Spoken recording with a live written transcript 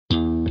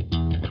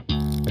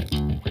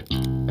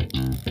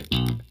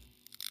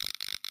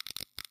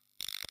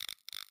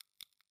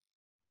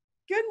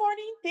Good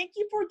morning. Thank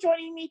you for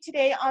joining me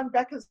today on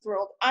Becca's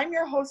World. I'm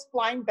your host,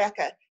 Blind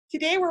Becca.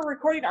 Today we're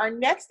recording our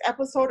next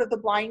episode of The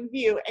Blind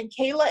View, and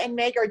Kayla and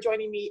Meg are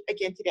joining me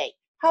again today.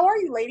 How are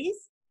you,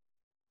 ladies?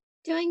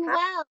 Doing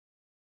well.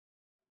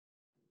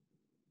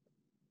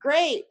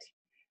 Great.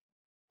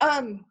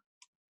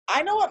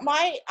 I know what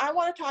I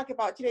want to talk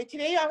about today.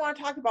 Today I want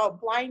to talk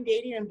about blind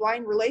dating and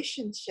blind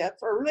relationships,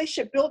 or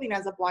relationship building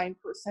as a blind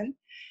person,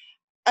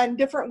 and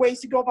different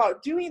ways to go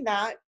about doing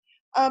that.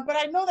 But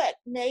I know that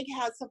Meg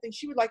has something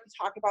she would like to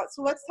talk about.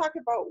 So let's talk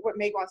about what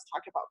Meg wants to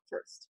talk about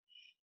first.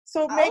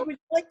 So Meg, would you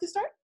like to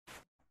start?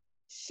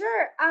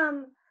 Sure.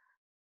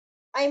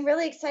 I'm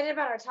really excited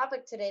about our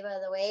topic today, by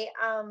the way.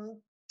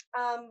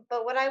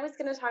 But what I was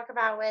going to talk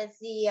about was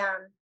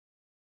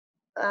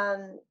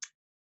um,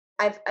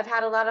 I've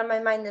had a lot on my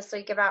mind this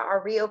week about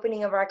our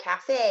reopening of our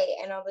cafe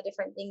and all the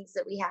different things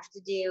that we have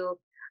to do,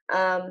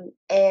 and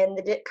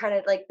kind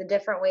of like the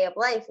different way of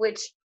life, which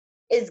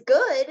is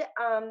good,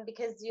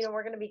 because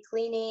we're going to be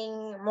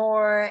cleaning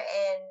more, and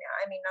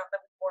I mean, not that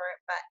we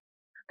weren't, but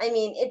I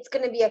mean, it's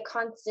going to be a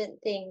constant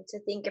thing to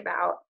think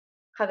about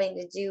having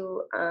to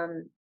do,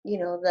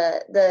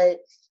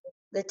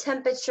 the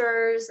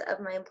temperatures of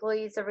my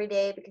employees every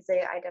day, because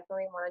I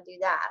definitely want to do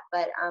that.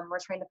 But we're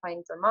trying to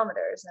find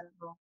thermometers. I don't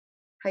know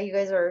how you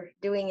guys are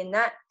doing in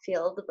that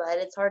field, but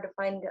it's hard to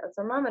find a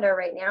thermometer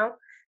right now.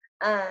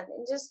 And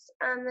just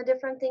the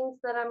different things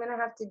that I'm going to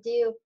have to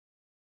do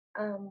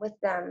with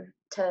them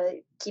to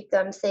keep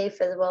them safe,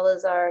 as well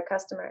as our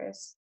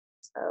customers.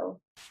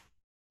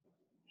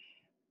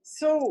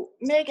 So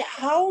Meg,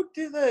 how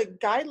do the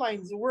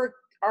guidelines work?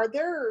 Are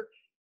there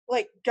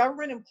like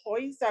government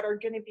employees that are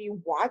going to be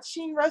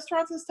watching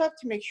restaurants and stuff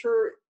to make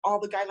sure all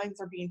the guidelines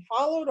are being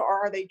followed,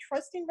 or are they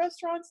trusting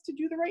restaurants to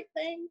do the right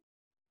thing?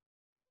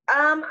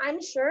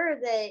 I'm sure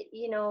that,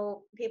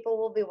 people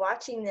will be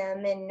watching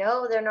them, and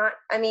no, they're not.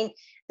 I mean,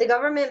 the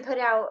government put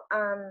out,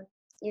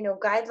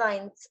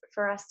 guidelines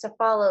for us to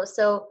follow.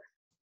 So,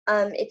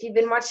 if you've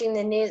been watching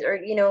the news, or,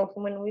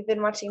 when we've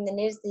been watching the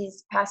news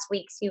these past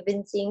weeks, you've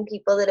been seeing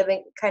people that have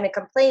been kind of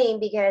complaining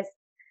because,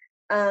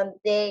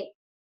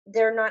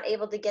 they're not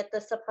able to get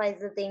the supplies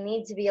that they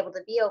need to be able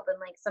to be open,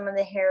 like some of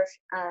the hair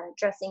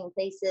dressing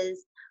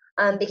places,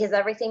 because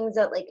everything's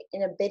like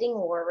in a bidding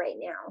war right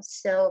now.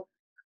 So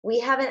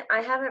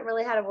I haven't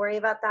really had to worry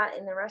about that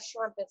in the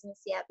restaurant business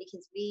yet,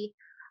 because we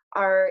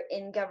are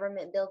in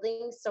government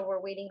buildings, so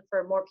we're waiting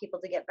for more people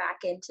to get back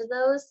into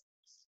those.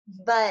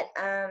 But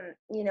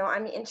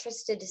I'm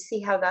interested to see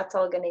how that's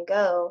all going to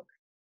go.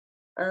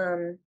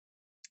 um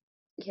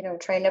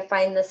Trying to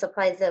find the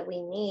supplies that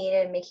we need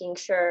and making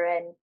sure,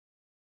 and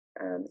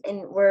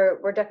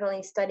we're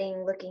definitely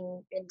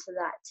looking into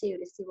that too,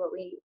 to see what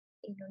we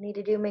need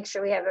to do, make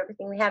sure we have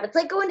everything we have. It's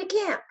like going to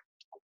camp.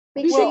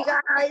 Make sure you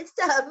got all your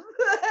stuff.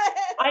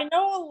 I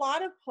know a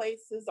lot of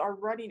places are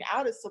running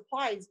out of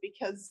supplies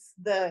because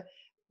the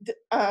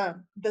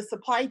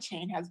supply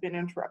chain has been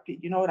interrupted.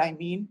 You know what I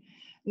mean?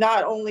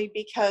 Not only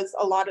because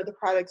a lot of the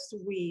products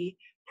we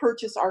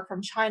purchase are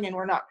from China and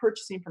we're not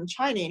purchasing from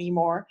China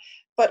anymore,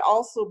 but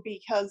also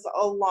because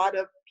a lot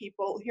of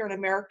people here in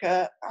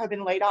America have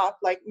been laid off.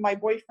 Like my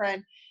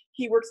boyfriend,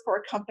 he works for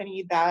a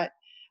company that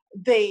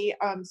they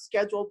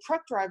schedule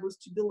truck drivers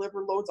to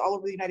deliver loads all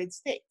over the United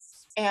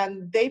States,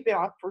 and they've been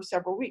off for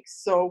several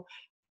weeks. So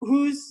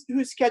who's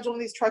scheduling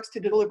these trucks to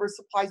deliver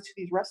supplies to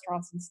these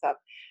restaurants and stuff?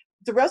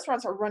 The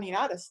restaurants are running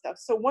out of stuff.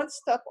 So once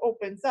stuff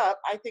opens up,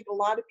 I think a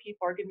lot of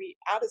people are going to be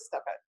out of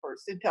stuff at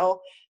first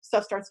until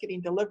stuff starts getting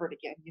delivered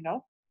again, you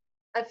know?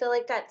 I feel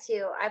like that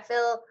too. I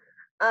feel,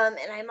 and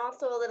I'm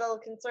also a little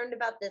concerned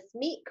about this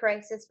meat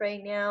crisis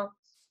right now.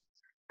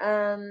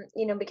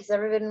 Because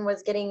everyone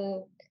was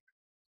getting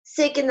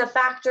sick in the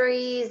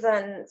factories,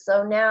 and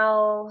so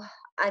now,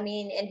 I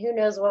mean, and who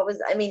knows what was.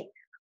 I mean,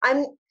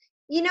 I'm,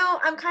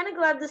 I'm kind of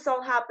glad this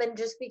all happened,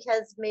 just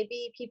because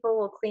maybe people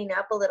will clean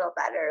up a little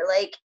better.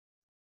 Like,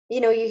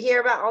 you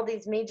hear about all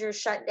these major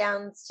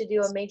shutdowns to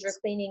do a major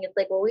cleaning. It's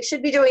like, well, we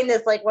should be doing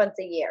this like once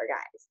a year,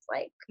 guys.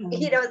 Like,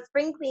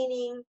 spring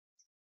cleaning.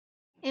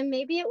 And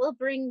maybe it will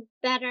bring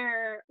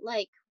better,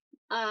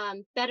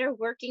 better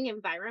working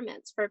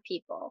environments for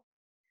people.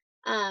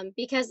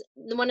 Because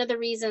one of the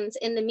reasons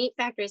in the meat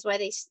factories why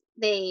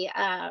they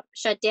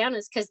shut down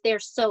is because they're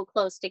so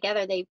close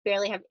together. They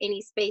barely have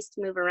any space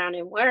to move around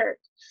and work.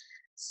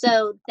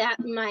 So that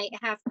might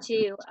have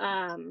to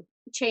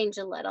change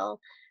a little.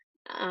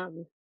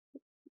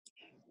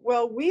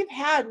 Well, we've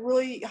had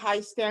really high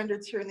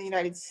standards here in the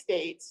United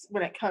States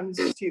when it comes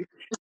to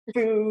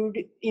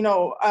food,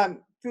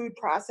 food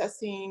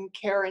processing,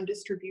 care and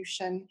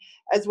distribution,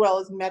 as well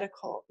as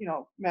medical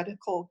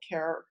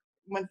care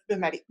with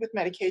with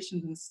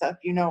medications and stuff,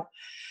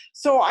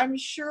 So I'm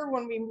sure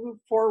when we move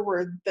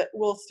forward that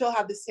we'll still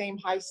have the same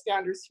high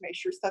standards to make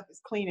sure stuff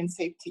is clean and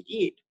safe to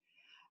eat.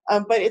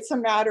 But it's a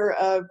matter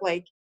of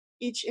like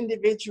each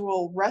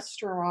individual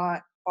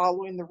restaurant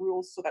following the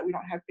rules so that we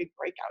don't have big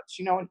breakouts,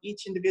 and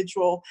each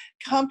individual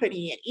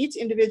company and each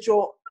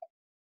individual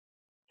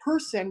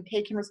person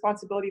taking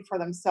responsibility for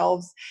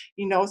themselves,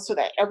 so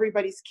that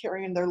everybody's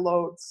carrying their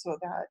load, so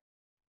that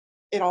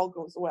it all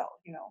goes well,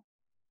 you know.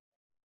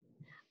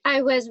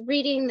 I was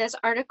reading this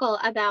article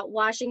about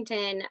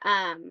Washington,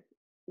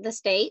 the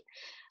state,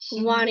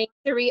 Mhm. wanting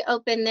to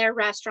reopen their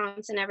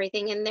restaurants and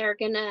everything, and they're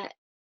gonna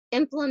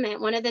implement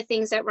one of the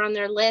things that were on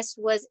their list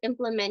was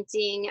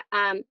implementing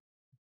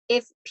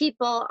if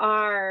people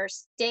are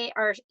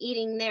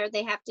eating there,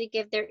 they have to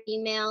give their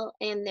email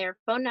and their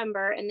phone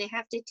number, and they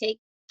have to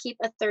keep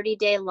a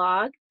 30-day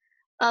log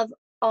of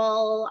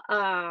all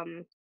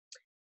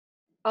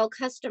all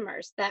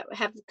customers that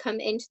have come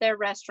into their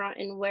restaurant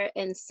and where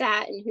and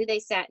sat and who they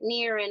sat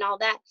near and all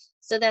that,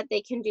 so that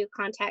they can do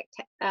contact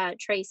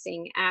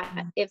tracing at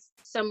Mm. if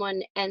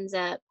someone ends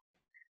up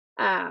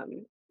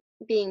um,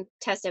 being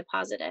tested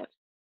positive.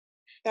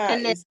 That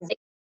And then is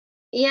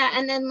yeah,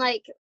 and then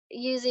like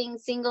using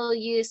single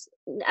use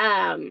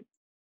um,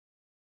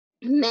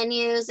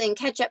 menus and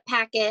ketchup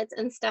packets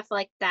and stuff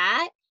like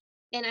that.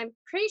 And I'm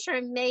pretty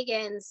sure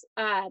Megan's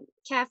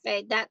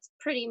cafe, that's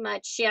pretty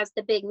much, she has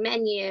the big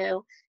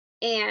menu,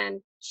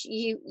 and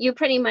you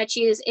pretty much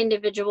use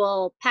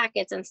individual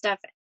packets and stuff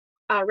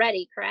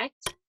already,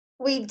 correct?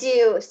 We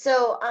do.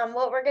 So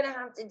what we're gonna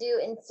have to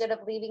do instead of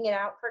leaving it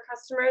out for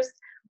customers,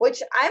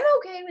 which I'm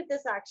okay with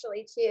this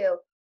actually too.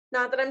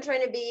 Not that I'm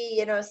trying to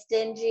be,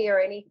 stingy or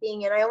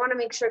anything, and I want to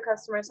make sure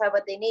customers have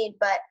what they need,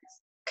 but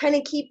kind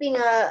of keeping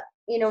a,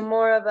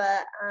 more of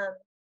a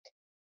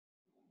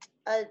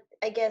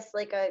I guess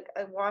like a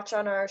watch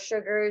on our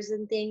sugars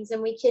and things,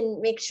 and we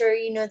can make sure,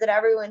 that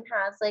everyone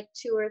has like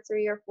 2 or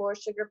 3 or 4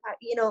 sugar pack,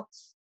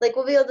 like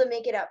we'll be able to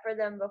make it up for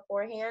them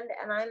beforehand,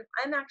 and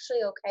I'm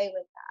actually okay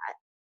with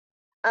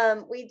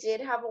that. We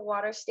did have a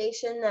water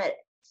station that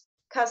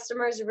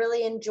customers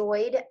really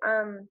enjoyed.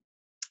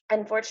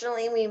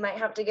 Unfortunately, we might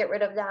have to get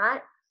rid of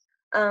that.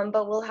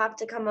 But we'll have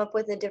to come up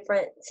with a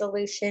different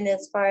solution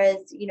as far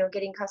as,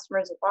 getting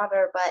customers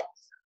water. But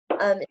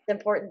it's an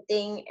important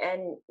thing,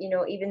 and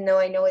even though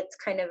I know it's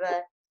kind of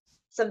a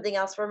something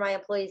else for my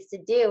employees to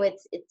do,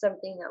 it's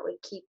something that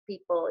would keep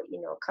people,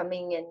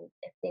 coming and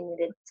if they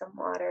needed some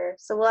water.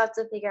 So we'll have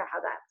to figure out how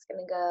that's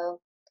going to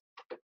go.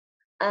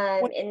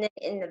 what And then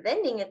in the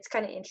vending, it's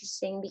kind of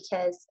interesting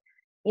because,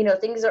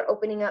 things are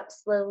opening up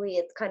slowly.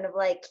 It's kind of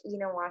like,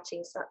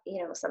 watching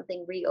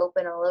something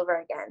reopen all over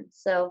again.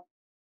 So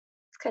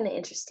it's kind of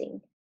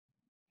interesting.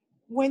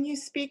 when you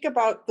speak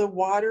about the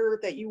water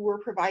that you were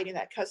providing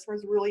that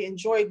customers really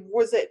enjoyed,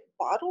 was it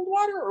bottled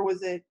water or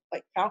was it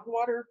like fountain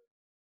water?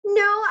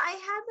 No, I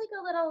had like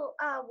a little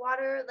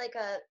water, like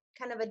a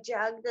kind of a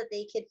jug that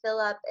they could fill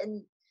up,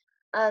 and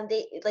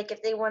they like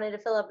if they wanted to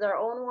fill up their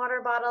own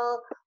water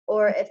bottle,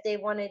 or if they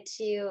wanted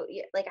to,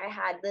 like I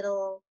had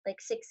little like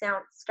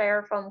 6-ounce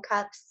styrofoam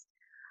cups.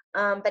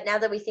 But now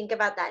that we think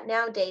about that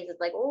nowadays,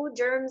 it's like, oh,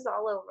 germs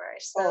all over. Oh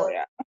So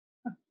yeah.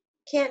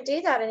 can't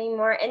do that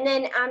anymore. And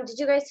then, did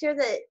you guys hear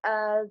that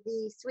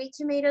the Sweet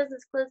Tomatoes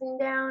is closing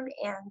down,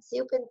 and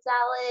Soup and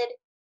Salad?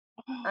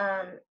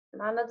 A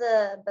lot of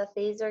the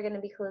buffets are going to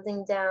be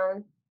closing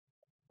down.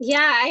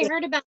 Yeah, I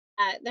heard about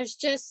that. There's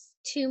just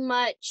too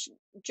much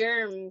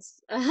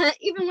germs,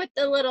 even with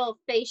the little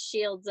face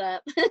shields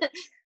up.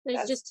 There's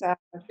That's just too sad.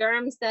 much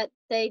germs that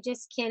they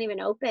just can't even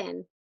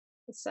open.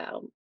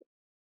 So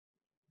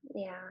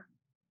Yeah,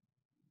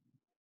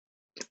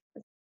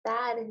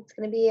 sad. It's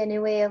going to be a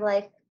new way of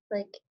life.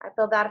 Like, I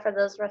feel bad for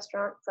those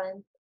restaurants.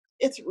 And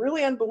It's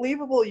really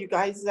unbelievable, you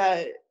guys,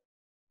 that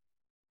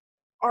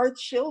our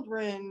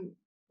children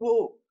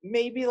will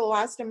maybe the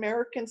last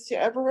Americans to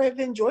ever have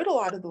enjoyed a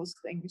lot of those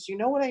things. You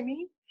know what I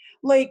mean?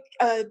 Like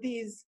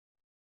these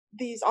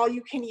all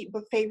you can eat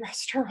buffet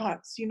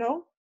restaurants, you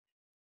know?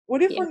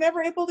 What if yeah, we're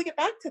never able to get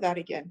back to that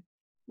again?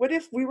 What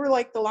if we were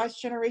like the last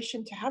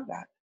generation to have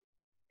that?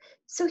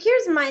 so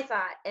here's my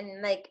thought,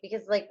 and like,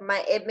 because like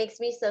it makes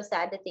me so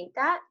sad to think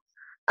that.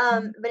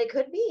 Mhm. But it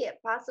could be, it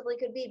possibly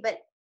could be. But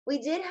we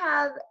did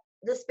have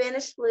the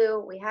Spanish flu,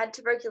 we had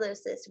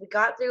tuberculosis, we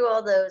got through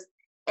all those,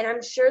 and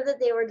I'm sure that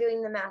they were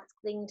doing the mask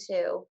thing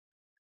too.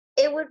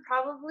 It would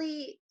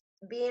probably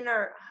be in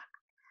our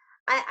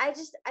I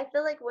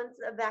feel like once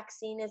a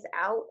vaccine is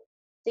out,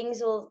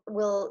 things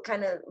will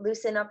kind of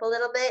loosen up a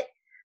little bit.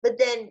 But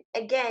then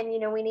again,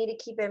 we need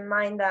to keep in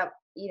mind that,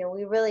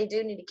 we really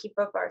do need to keep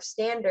up our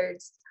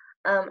standards.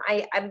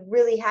 I'm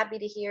really happy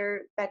to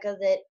hear, Becca,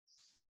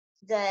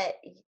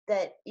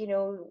 that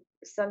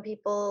some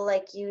people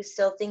like you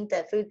still think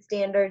that food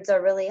standards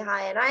are really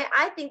high, and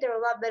I think they're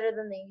a lot better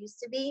than they used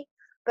to be,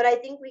 but I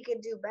think we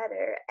could do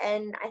better,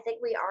 and I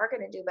think we are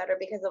going to do better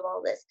because of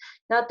all this.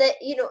 Not that,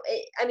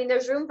 I mean,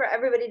 there's room for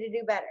everybody to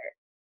do better,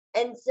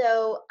 and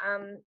so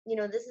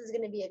this is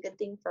going to be a good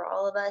thing for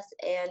all of us,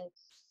 and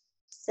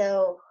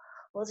so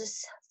we'll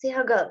just see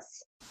how it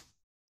goes.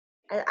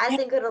 I Yeah.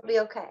 think it'll be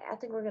okay. I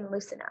think we're going to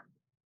loosen up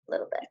a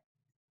little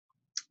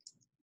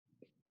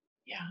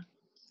Yeah.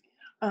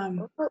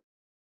 Um bit.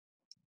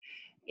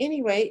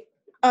 anyway,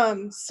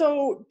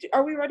 so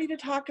are we ready to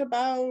talk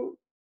about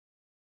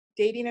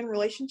dating and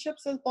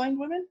relationships as blind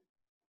women?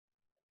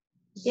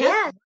 yeah,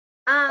 Yes.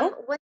 Oh,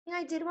 One thing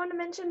I did want to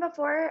mention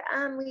before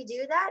we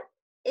do that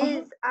uh-huh.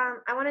 is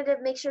I wanted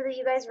to make sure that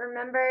you guys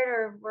remembered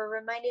or were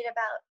reminded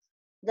about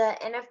the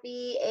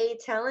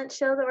NFBA talent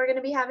show that we're going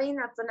to be having.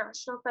 That's the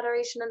National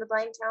Federation of the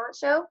Blind Talent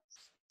Show.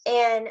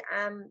 And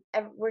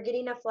we're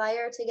getting a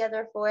flyer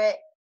together for it,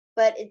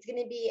 but it's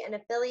going to be an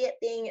affiliate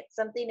thing. It's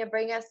something to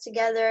bring us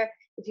together.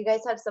 If you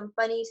guys have some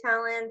funny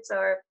talents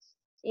or,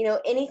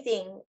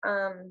 anything,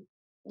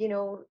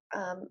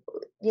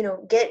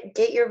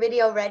 get your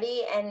video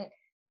ready, and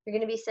you're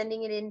going to be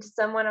sending it in to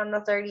someone on the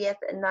 30th,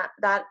 and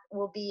that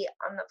will be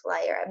on the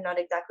flyer. I'm not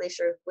exactly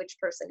sure which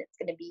person it's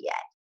going to be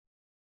yet.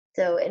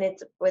 So, and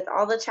it's with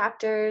all the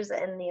chapters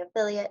and the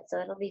affiliate,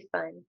 so it'll be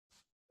fun.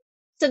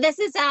 So this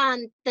is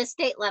on the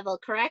state level,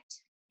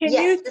 correct? Can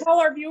Yes, you tell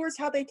our viewers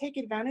how they take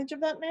advantage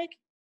of that, Meg?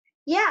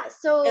 Yeah,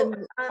 so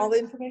And all the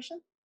information?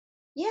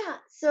 yeah,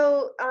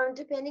 so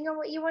depending on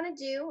what you want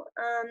to do,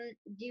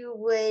 you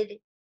would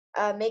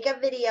make a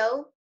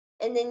video,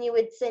 and then you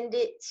would send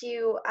it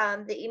to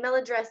the email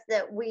address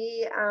that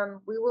we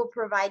will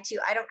provide to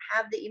you. I don't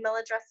have the email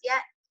address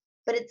yet,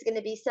 but it's going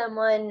to be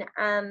someone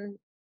on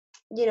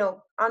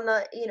the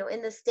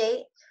in the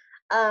state,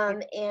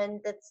 and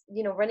that's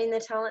running the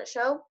talent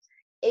show.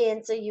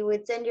 And so you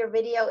would send your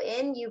video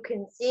in. You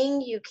can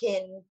sing, you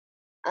can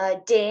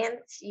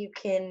dance, you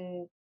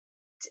can,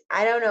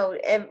 I don't know,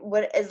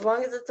 as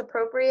long as it's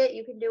appropriate,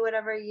 you can do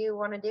whatever you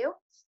want to do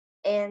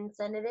and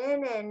send it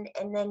in.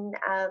 And then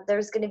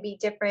there's going to be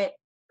different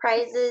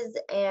prizes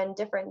and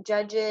different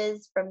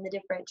judges from the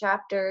different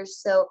chapters.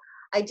 So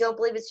I don't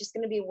believe it's just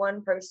going to be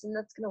one person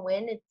that's going to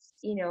win.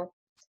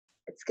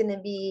 It's going to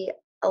be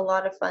a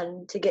lot of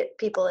fun to get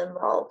people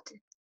involved.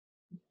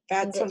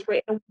 That sounds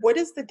great. And what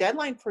is the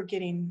deadline for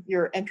getting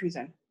your entries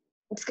in?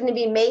 It's going to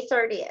be May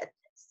 30th.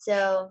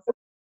 So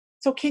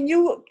can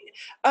you,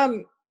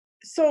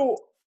 so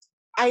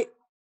I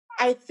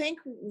think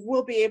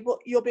you'll be able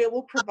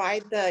to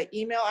provide the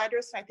email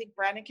address, and I think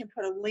Brandon can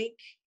put a link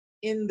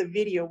in the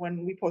video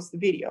when we post the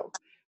video,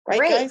 right,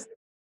 great. guys?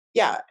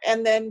 Yeah,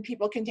 and then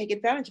people can take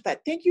advantage of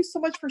that. Thank you so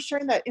much for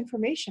sharing that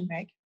information,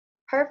 Meg.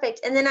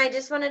 Perfect. And then I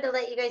just wanted to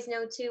let you guys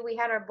know too, we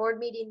had our board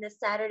meeting this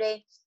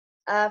Saturday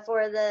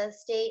for the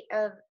state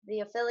of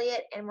the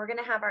affiliate, and we're going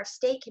to have our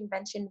state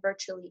convention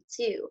virtually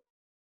too.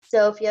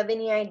 So if you have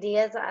any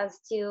ideas as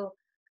to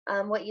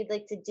what you'd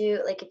like to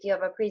do, like if you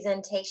have a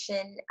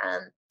presentation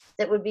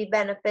that would be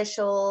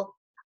beneficial,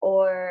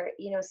 or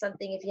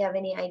something, if you have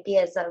any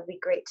ideas, that would be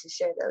great to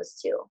share those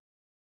too.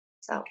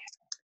 So, okay.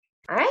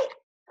 All right.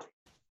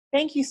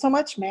 Thank you so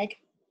much, Meg.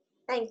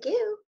 Thank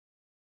you.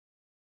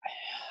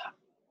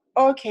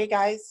 Okay,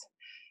 guys.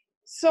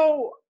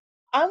 So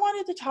I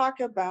wanted to talk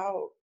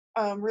about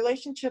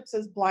relationships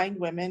as blind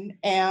women,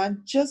 and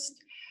just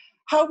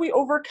how we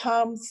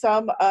overcome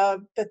some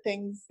of the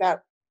things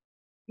that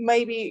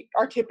maybe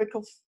are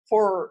typical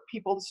for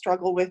people to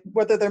struggle with,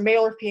 whether they're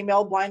male or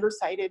female, blind or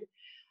sighted.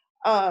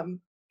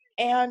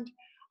 And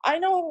I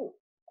know,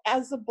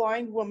 as a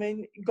blind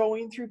woman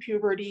going through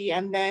puberty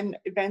and then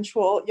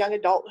eventual young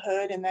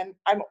adulthood, and then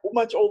I'm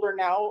much older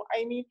now,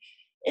 I mean,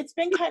 it's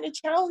been kind of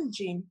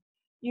challenging,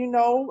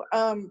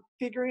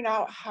 figuring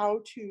out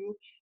how to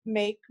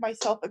make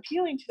myself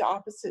appealing to the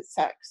opposite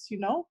sex,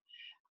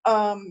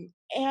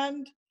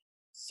 and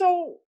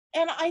so,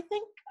 and I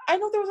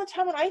know there was a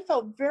time when I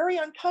felt very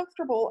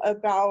uncomfortable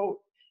about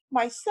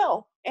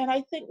myself, and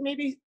I think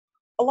maybe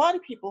a lot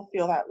of people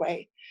feel that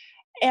way.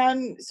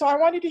 And so I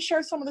wanted to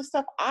share some of the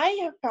stuff I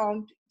have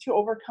found to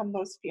overcome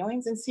those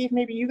feelings, and see if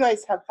maybe you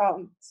guys have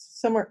found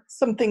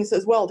some things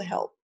as well to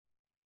help.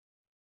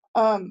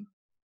 Do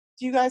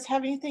you guys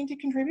have anything to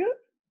contribute?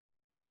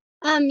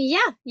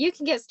 Yeah, you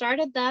can get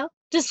started though.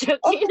 Just joking.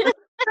 Okay.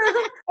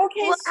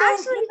 Okay, Well, so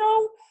actually,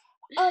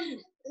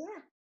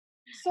 yeah.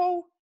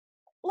 So,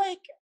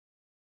 like,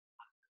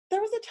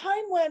 there was a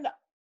time when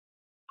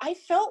I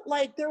felt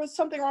like there was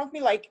something wrong with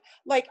me, like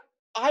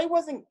I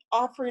wasn't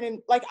offering,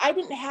 and like I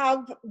didn't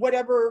have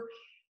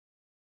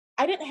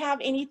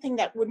anything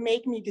that would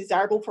make me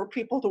desirable for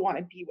people to want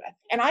to be with.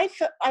 And I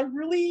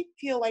really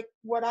feel like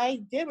what I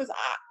did was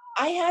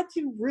I had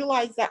to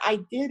realize that I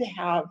did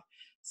have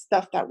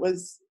stuff that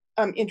was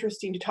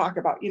interesting to talk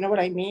about. You know what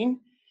I mean?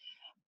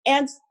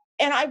 And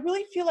I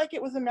really feel like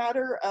it was a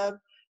matter of,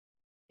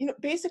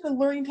 basically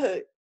learning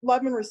to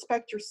love and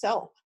respect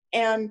yourself.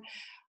 And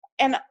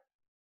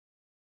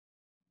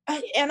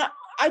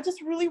I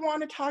just really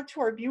want to talk to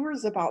our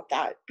viewers about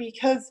that,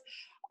 because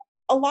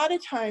a lot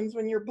of times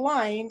when you're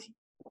blind,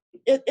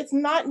 it's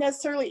not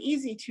necessarily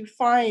easy to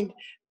find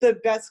the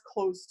best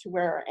clothes to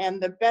wear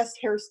and the best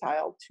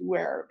hairstyle to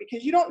wear,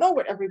 because you don't know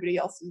what everybody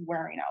else is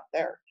wearing out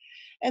there.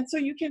 And so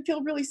you can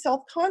feel really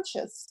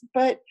self-conscious.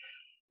 But,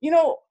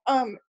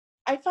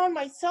 I found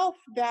myself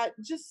that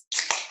just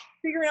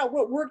figuring out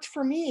what worked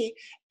for me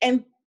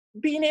and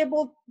getting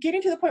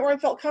to the point where I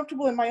felt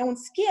comfortable in my own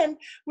skin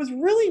was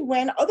really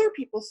when other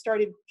people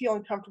started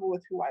feeling comfortable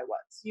with who I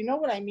was. You know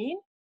what I mean?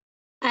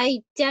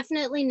 I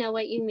definitely know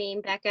what you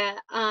mean, Becca.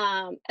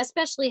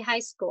 Especially high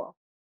school.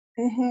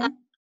 Mm-hmm.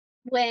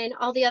 When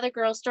all the other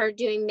girls started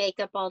doing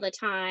makeup all the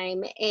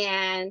time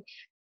and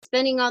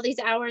spending all these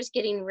hours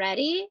getting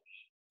ready.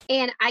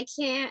 And I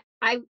can't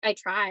I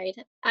tried.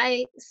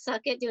 I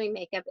suck at doing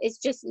makeup. It's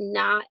just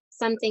not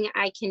something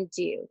I can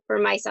do for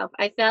myself.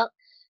 I felt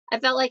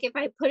like if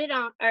I put it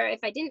on, or if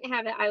I didn't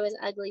have it, I was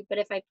ugly. But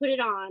if I put it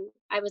on,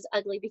 I was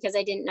ugly because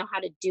I didn't know how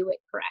to do it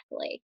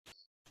correctly.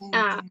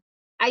 Uh, Mhm.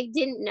 I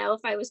didn't know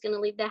if I was going to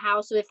leave the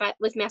house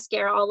with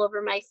mascara all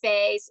over my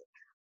face,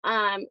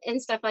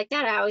 and stuff like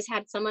that. I always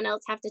had someone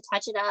else have to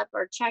touch it up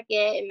or check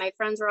it, and my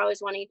friends were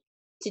always wanting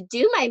to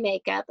do my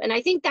makeup, and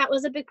I think that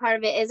was a big part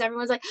of it. Is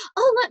everyone's like,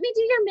 "Oh, let me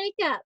do your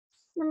makeup."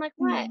 And I'm like,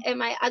 "What? Mhm.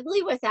 Am I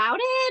ugly without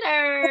it?"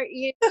 Or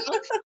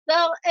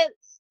so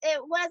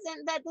it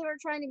wasn't that they were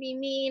trying to be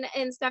mean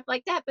and stuff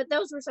like that, but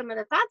those were some of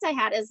the thoughts I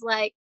had. Is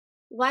like,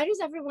 why does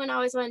everyone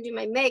always want to do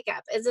my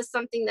makeup? Is this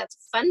something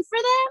that's fun for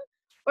them,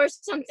 or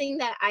something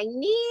that I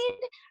need?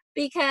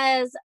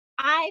 Because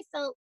I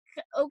felt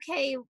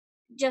okay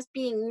just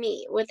being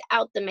me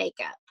without the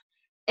makeup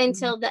Mhm.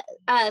 until the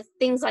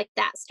things like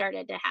that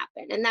started to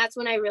happen, and that's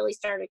when I really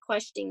started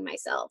questioning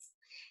myself.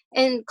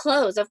 And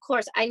clothes, of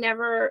course,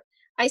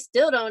 I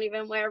still don't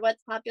even wear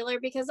what's popular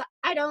because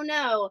I don't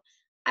know.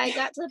 I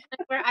got to the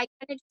point where I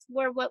kind of just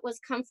wore what was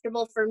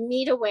comfortable for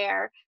me to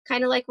wear,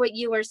 kind of like what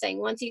you were saying.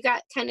 Once you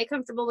got kind of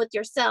comfortable with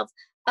yourself,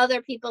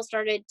 other people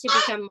started to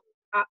become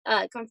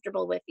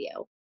comfortable with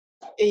you.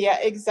 Yeah,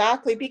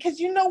 exactly. Because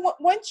you know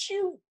what, once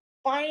you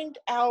find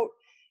out,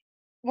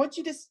 once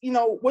you just,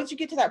 once you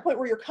get to that point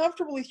where you're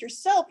comfortable with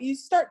yourself, you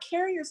start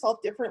carrying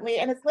yourself differently.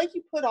 And it's like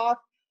you put off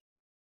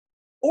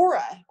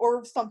aura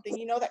or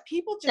something, that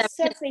people just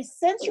sense, they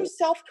sense your Definitely.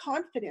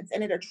 self-confidence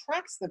and it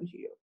attracts them to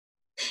you.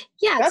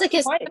 Yeah, That's my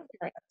experience.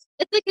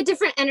 it's like a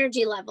different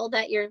energy level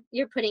that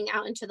you're putting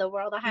out into the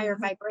world, a higher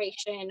Mhm.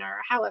 vibration,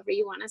 or however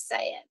you want to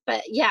say it.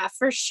 But yeah,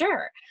 for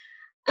sure.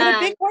 In a Um,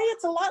 big way,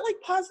 it's a lot like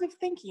positive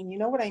thinking, you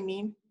know what I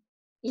mean?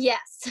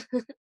 yes.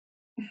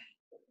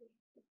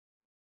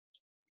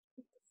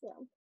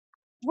 So,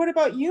 What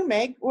about you,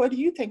 Meg? What do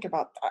you think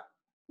about that?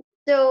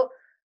 So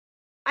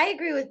I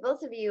agree with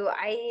both of you.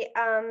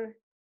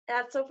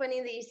 That's so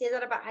funny that you say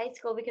that about high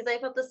school because I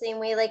felt the same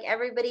way. Like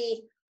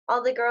everybody,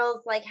 all the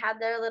girls like had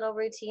their little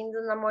routines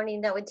in the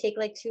morning that would take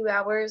like 2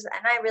 hours,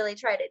 and I really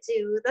tried it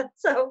too.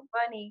 That's so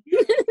funny.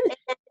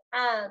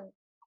 Um,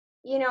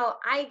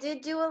 I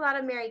did do a lot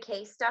of Mary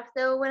Kay stuff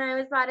though when I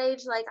was that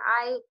age. Like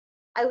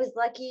I was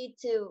lucky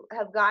to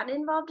have gotten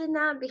involved in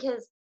that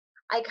because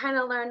I kind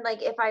of learned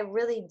like if I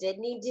really did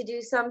need to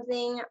do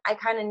something, I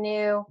kind of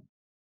knew,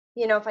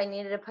 if I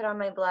needed to put on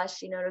my blush,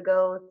 to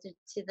go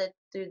to the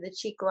through the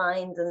cheek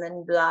lines and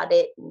then blot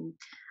it and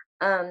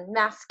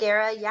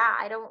mascara. Yeah,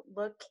 I don't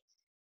look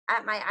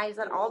at my eyes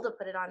at all to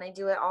put it on. I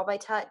do it all by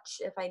touch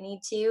if I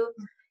need to.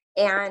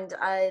 And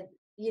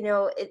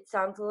it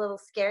sounds a little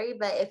scary,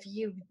 but if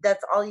you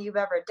that's all you've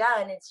ever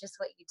done, it's just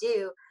what you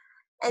do.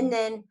 And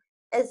then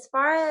as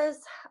far as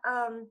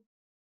um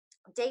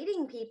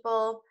dating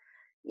people,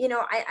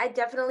 I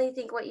definitely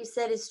think what you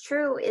said is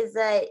true, is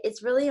that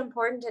it's really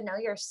important to know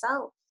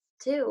yourself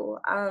too.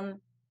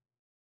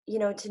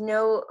 To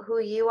know who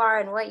you are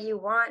and what you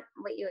want,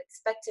 what you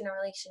expect in a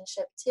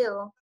relationship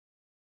too.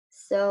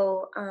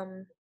 So,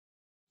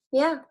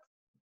 yeah.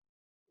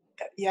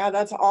 Yeah,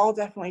 that's all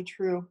definitely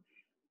true.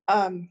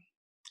 Um,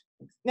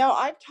 Now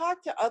I've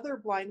talked to other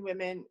blind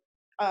women,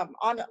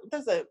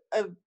 there's a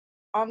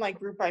online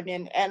group I'm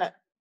in, and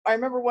I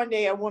remember one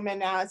day a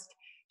woman asked,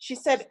 she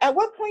said, "At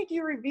what point do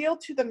you reveal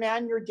to the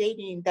man you're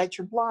dating that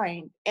you're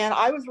blind?" And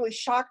I was really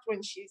shocked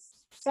when she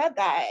said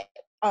that,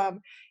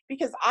 um,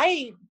 because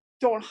I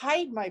don't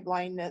hide my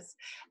blindness,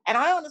 and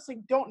I honestly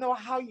don't know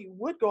how you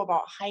would go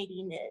about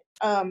hiding it.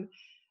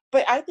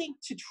 But I think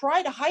to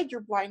try to hide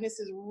your blindness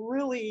is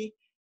really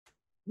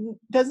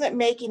doesn't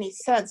make any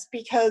sense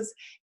because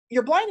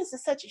your blindness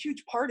is such a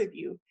huge part of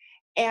you.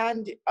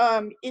 And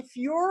if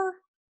you're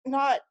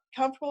not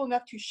comfortable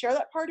enough to share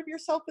that part of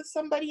yourself with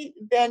somebody,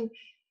 then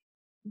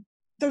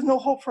there's no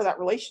hope for that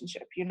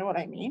relationship. You know what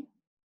I mean?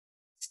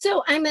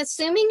 so I'm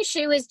assuming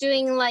she was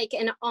doing like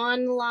an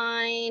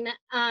online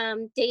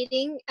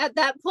dating at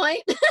that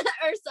point or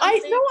I no,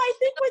 something. I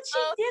think what she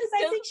Oh, did is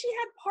I 'cause- think she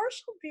had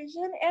partial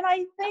vision, and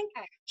I think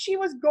okay. she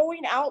was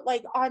going out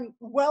like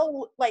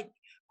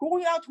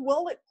going out to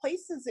well lit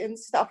places and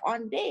stuff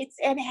on dates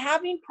and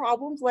having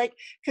problems like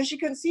because she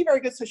couldn't see very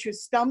good, so she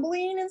was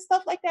stumbling and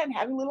stuff like that and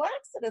having little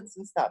accidents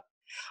and stuff.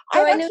 So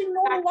I've I knew actually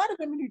known a exactly. lot of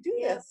women who do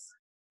Yeah, this.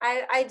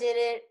 I did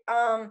it.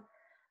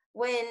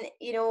 When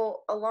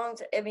a long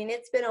time. I mean,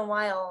 it's been a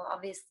while,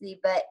 obviously,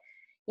 but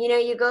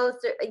you go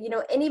through.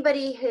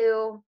 Anybody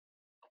who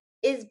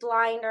is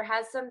blind or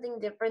has something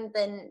different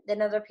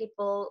than other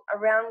people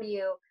around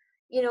you,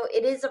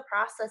 it is a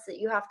process that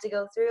you have to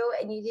go through,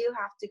 and you do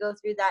have to go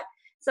through that.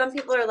 Some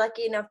people are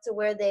lucky enough to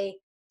where they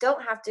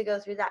don't have to go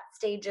through that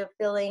stage of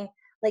feeling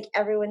like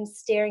everyone's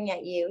staring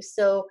at you.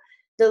 So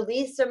the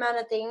least amount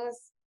of things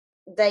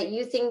that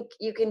you think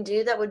you can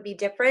do that would be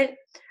different,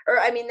 or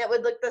I mean that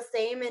would look the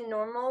same and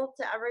normal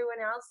to everyone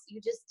else,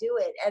 you just do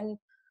it. And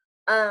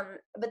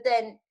but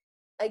then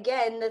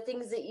again, the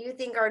things that you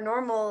think are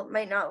normal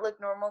might not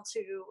look normal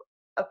to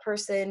a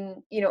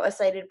person, a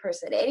sighted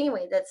person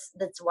anyway, that's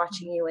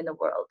watching you in the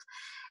world.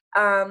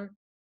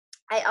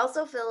 I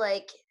also feel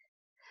like,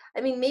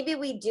 I mean, maybe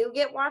we do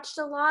get watched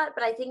a lot,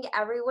 but I think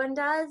everyone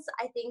does.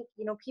 I think,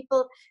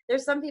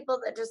 there's some people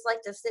that just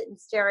like to sit and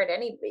stare at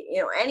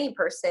any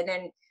person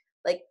and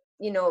like,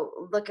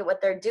 look at what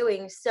they're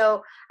doing.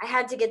 So I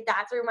had to get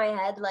that through my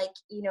head, like,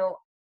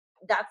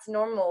 that's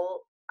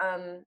normal.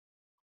 And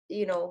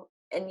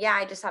yeah,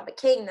 I just have a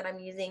cane that I'm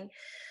using.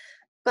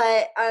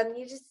 But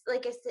you just,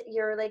 like I said,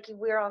 you're like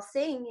we're all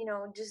saying,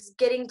 just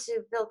getting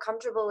to feel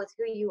comfortable with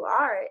who you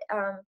are,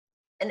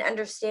 and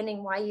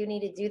understanding why you need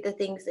to do the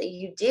things that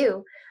you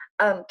do,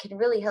 can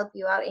really help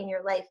you out in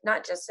your life,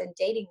 not just in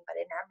dating, but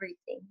in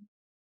everything.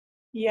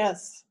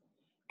 Yes.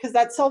 Because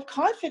that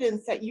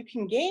self-confidence that you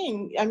can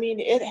gain, I mean,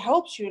 it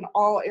helps you in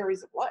all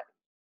areas of life.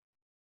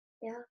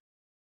 Yeah.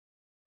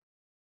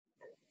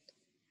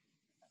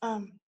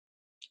 Um,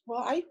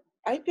 well,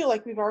 I feel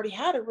like we've already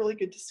had a really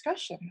good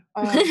discussion.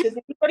 Does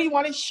anybody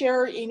want to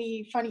share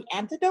any funny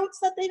anecdotes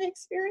that they've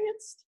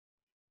experienced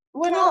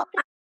when Well, out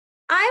there?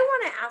 I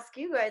want to ask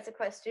you guys a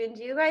question.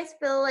 Do you guys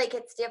feel like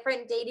it's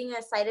different dating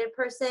a sighted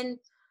person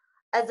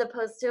as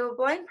opposed to a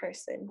blind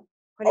person?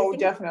 What do you Oh,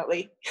 think?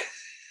 definitely.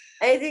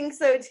 I think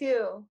so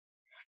too.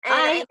 And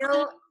I I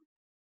know.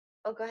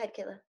 Oh, go ahead,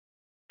 Kayla.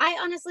 I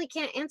honestly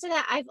can't answer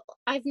that.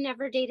 I've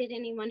never dated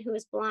anyone who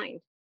is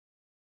blind.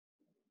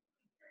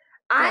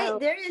 I So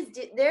there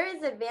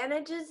is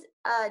advantages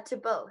to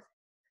both,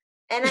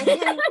 and I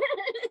can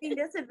see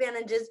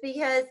disadvantages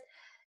because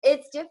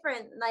it's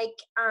different. Like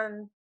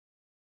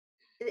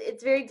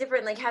it's very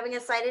different. Like having a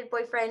sighted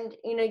boyfriend,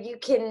 you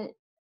can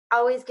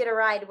always get a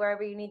ride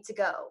wherever you need to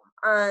go.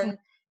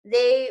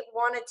 They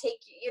want to take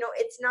you.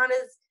 It's not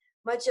as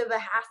much of a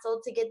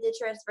hassle to get the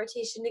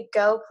transportation to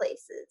go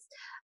places.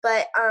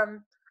 But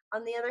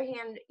on the other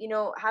hand,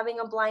 having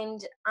a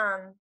blind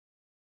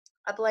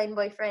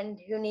boyfriend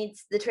who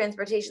needs the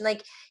transportation,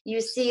 like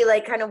you see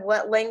like kind of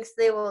what lengths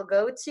they will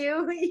go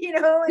to,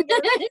 I guess,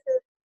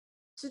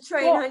 to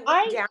try and Well, hunt you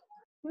I down.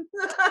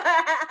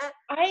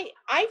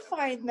 I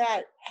find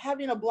that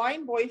having a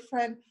blind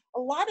boyfriend, a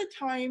lot of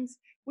times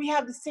we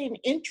have the same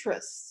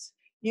interests.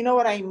 You know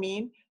what I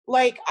mean?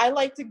 Like I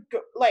like to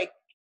go like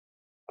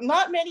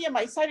not many of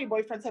my sighted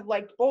boyfriends have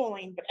liked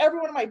bowling, but every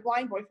one of my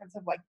blind boyfriends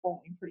have liked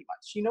bowling pretty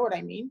much. You know what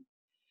I mean? I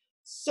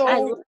So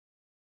l-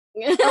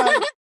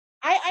 um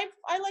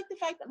I like the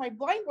fact that my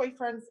blind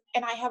boyfriends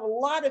and I have a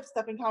lot of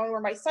stuff in common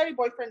where my sighted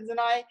boyfriends and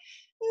I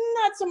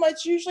not so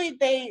much. Usually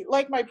they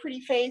like my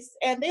pretty face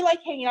and they like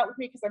hanging out with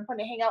me because I'm fun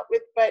to hang out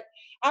with, but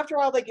after a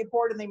while they get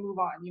bored and they move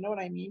on. You know what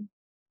I mean?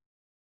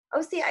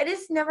 Oh, see, I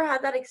just never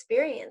had that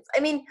experience. I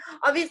mean,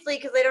 obviously,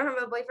 because I don't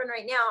have a boyfriend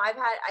right now.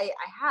 I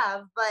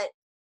have, but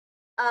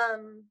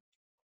um,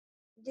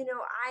 you know,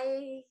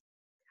 I,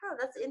 oh,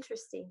 that's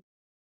interesting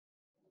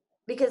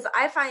because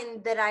I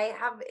find that I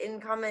have in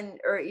common,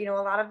 or a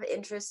lot of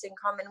interests in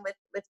common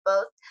with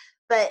both.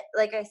 But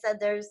like I said,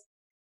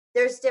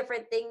 there's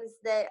different things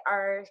that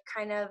are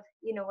kind of,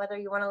 whether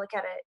you want to look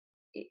at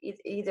it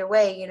either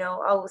way.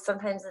 Oh,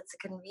 sometimes it's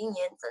a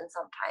convenience, and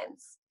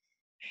sometimes.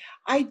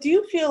 I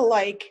do feel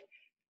like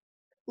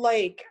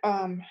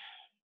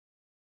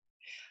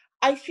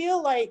I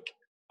feel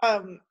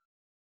um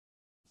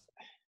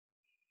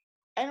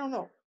I don't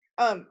know.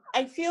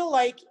 I feel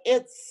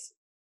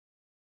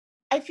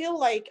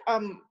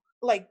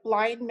like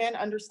blind men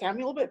understand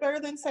me a little bit better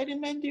than sighted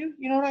men do.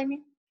 You know what I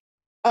mean?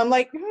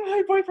 Like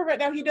my boyfriend right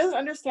now, he doesn't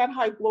understand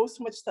how I blow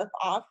so much stuff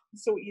off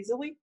so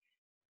easily.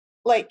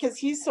 Like, cause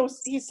he's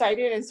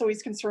sighted and so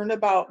he's concerned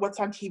about what's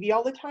on TV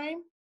all the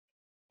time,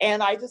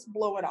 and I just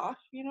blow it off.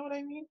 You know what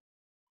I mean?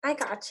 I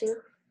got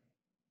you.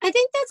 I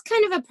think that's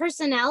kind of a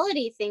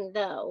personality thing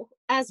though,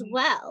 as Mm,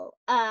 well.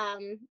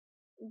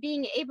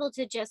 Being able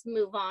to just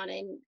move on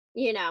and,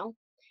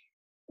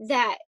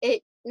 that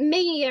it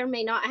may or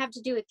may not have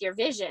to do with your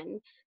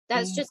vision.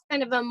 That's mm, just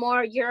kind of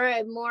you're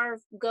a more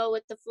go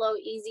with the flow,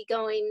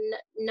 easygoing,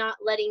 not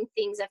letting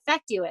things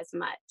affect you as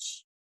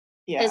much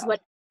is yeah. what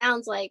it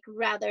sounds like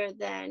rather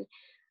than,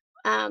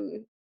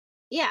 um,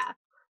 yeah.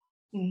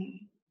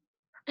 Mm,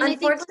 And I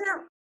think,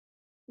 Unfortunately,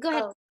 go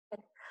ahead. oh,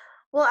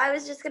 well, I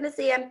was just gonna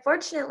say,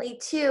 unfortunately,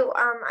 too.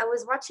 I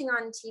was watching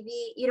on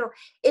TV.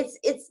 It's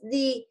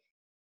the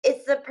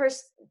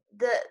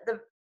the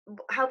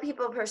how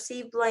people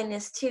perceive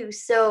blindness too.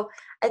 So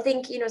I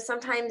think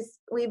sometimes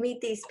we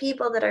meet these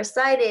people that are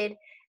sighted,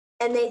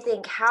 and they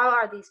think, how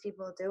are these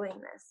people doing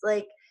this?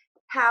 Like,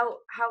 how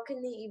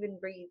can they even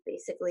breathe,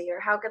 basically, or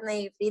how can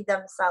they feed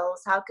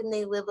themselves? How can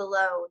they live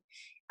alone?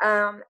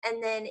 And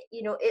then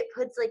it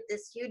puts like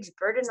this huge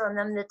burden on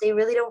them that they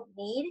really don't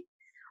need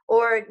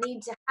or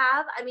need to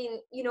have. I mean,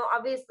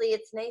 obviously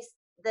it's nice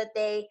that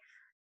they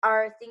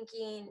are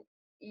thinking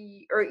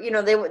or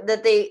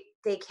that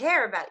they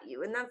care about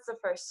you, and that's the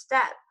first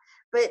step.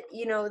 But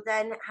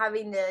then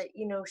having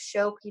to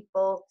show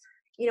people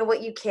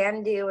what you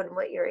can do and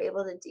what you're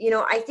able to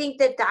do. I think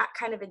that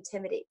kind of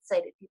intimidates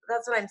sighted people.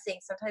 That's what I'm saying.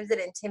 Sometimes it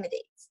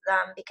intimidates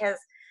them because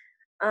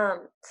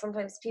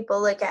sometimes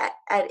people look at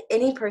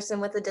any person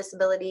with a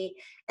disability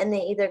and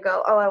they either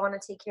go, oh, I want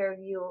to take care of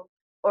you,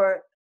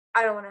 or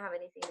I don't want to have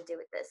anything to do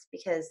with this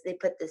because they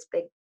put this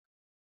big,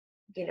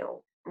 Like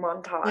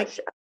montage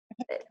of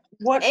it.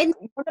 And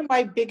one of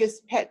my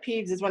biggest pet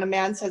peeves is when a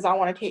man says, I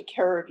want to take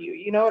care of you.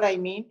 You know what I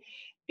mean?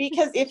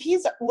 Because if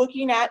he's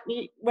looking at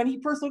me, when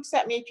he first looks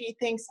at me, if he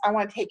thinks I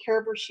want to take care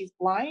of her, she's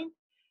blind,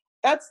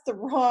 that's the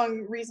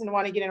wrong reason to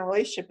want to get in a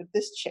relationship with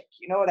this chick.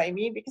 You know what I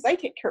mean? Because I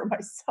take care of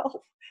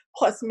myself,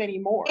 plus many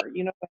more.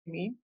 You know what I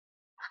mean?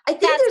 I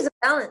think that's there's a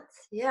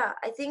balance. Yeah.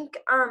 I think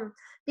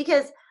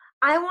because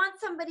I want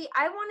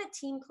a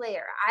team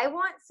player. I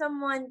want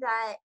someone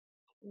that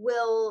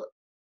will,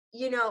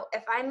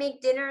 if I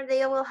make dinner,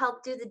 they will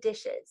help do the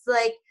dishes.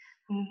 Like,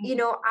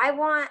 Mhm. I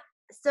want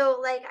so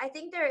like I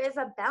think there is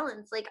a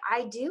balance. Like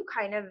I do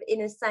kind of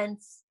in a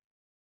sense,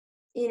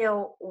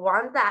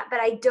 want that, but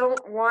I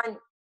don't want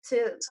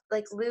to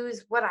like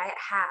lose what I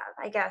have,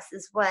 I guess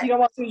is what. You don't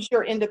want to lose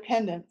your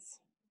independence.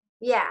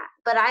 Yeah,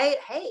 but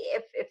hey,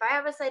 if I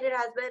have a sighted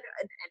husband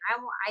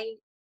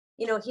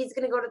and he's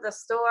gonna go to the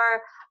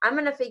store, I'm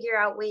gonna figure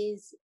out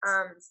ways,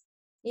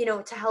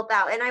 to help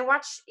out. And I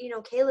watch,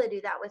 Kayla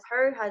do that with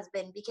her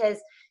husband because,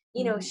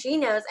 Mhm. she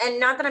knows. And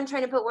not that I'm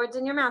trying to put words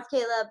in your mouth,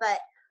 Kayla, but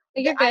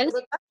you're I good.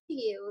 look up to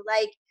you,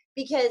 like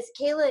because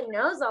Kayla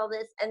knows all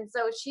this, and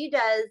so she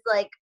does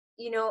like,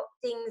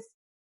 things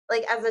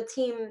like as a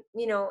team,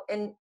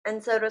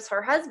 and so does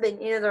her husband.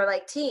 They're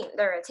like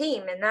they're a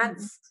team, and Mhm.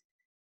 that's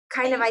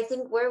kind of I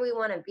think where we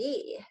want to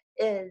be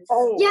is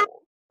Yeah,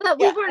 Oh, but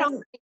we yeah. weren't all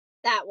And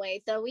that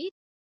way, though. We,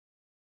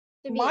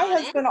 to be my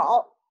honest. husband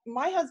all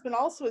my husband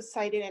also is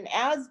sighted, and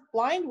as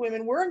blind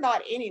women, we're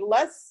not any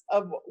less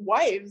of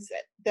wives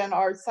than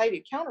our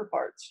sighted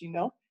counterparts, you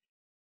know.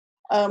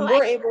 Oh,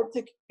 We're able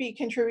to be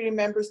contributing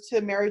members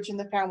to marriage and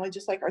the family,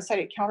 just like our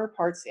sighted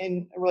counterparts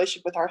in a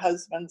relationship with our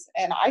husbands.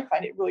 And I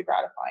find it really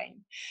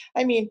gratifying.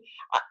 I mean,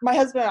 my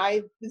husband and I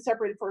have been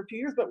separated for a few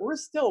years, but we're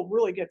still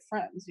really good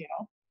friends, you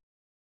know.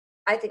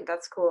 I think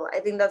that's cool. I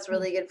think that's Mm.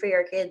 really good for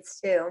your kids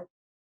too.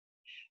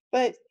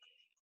 But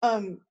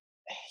um,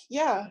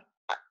 yeah,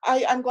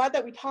 I'm glad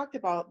that we talked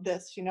about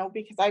this, you know,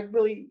 because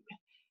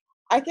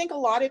I think a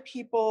lot of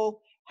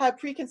people have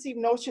preconceived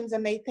notions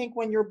and they think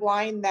when you're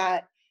blind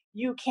that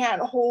you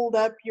can't hold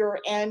up your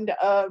end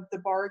of the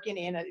bargain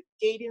in a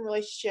dating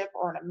relationship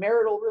or in a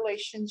marital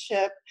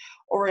relationship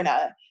or in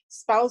a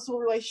spousal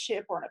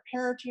relationship or in a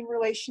parenting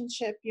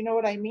relationship. You know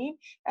what I mean?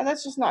 And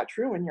that's just not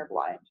true when you're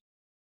blind.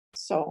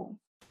 So,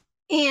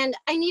 And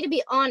I need to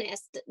be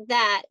honest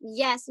that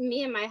yes,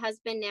 me and my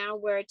husband now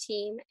we're a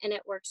team and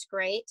it works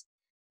great,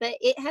 but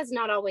it has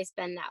not always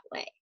been that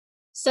way.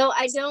 So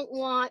I don't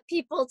want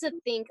people to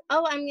think,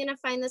 oh, I'm going to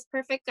find this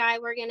perfect guy.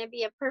 We're going to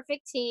be a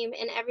perfect team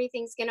and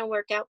everything's going to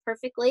work out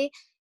perfectly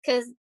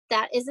because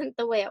that isn't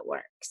the way it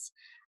works.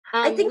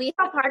 I think We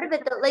that's all part of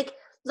it though.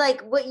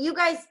 Like what you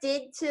guys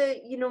did to,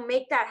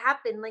 make that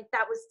happen, like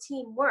that was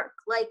teamwork.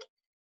 Like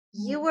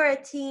you mhm, were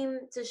a team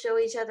to show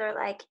each other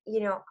like,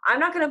 I'm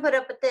not going to put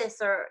up with this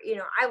or,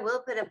 I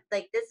will put up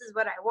like this is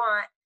what I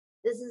want.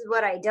 This is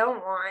what I don't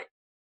want.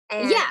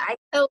 And Yeah. I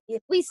So you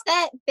we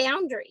set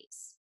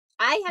boundaries.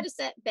 I had to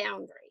set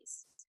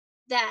boundaries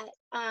that,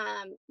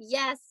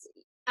 yes,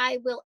 I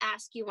will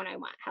ask you when I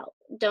want help.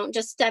 Don't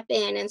just step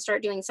in and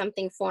start doing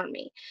something for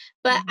me.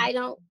 But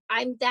mhm,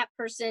 I'm that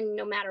person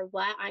no matter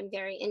what. I'm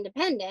very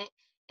independent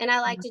and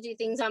I like mhm, to do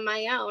things on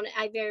my own.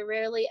 I very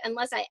rarely,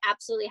 unless I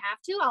absolutely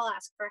have to, I'll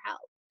ask for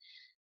help.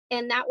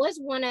 And that was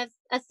one of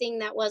a thing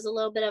that was a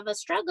little bit of a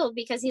struggle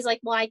because he's like,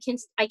 well, I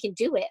can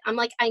do it. I'm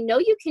like, I know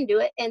you can do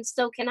it and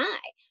so can I.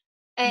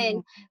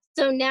 mhm, And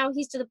so now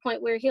he's to the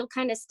point where he'll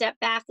kind of step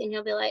back and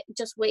he'll be like,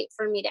 just wait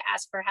for me to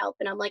ask for help.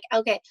 And I'm like,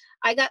 okay,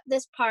 I got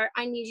this part.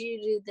 I need you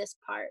to do this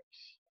part.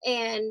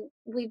 And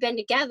we've been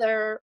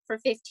together for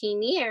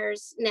 15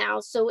 years now.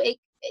 So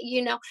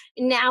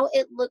now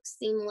it looks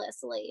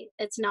seamlessly.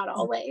 It's not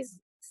always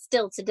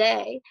still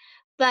today,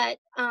 but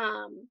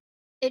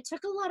it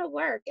took a lot of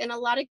work and a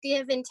lot of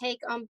give and take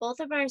on both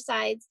of our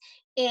sides.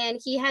 And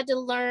he had to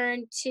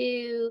learn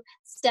to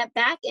step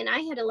back, and I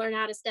had to learn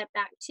how to step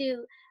back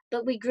too,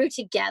 but we grew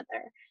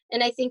together.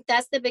 And I think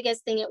that's the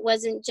biggest thing. It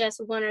wasn't just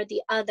one or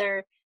the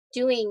other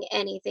doing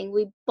anything.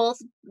 We both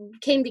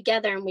came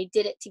together and we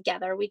did it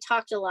together. We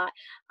talked a lot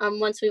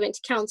once we went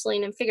to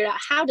counseling and figured out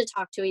how to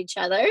talk to each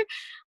other.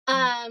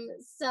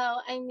 So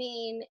I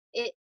mean,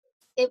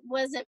 it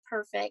wasn't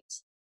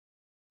perfect.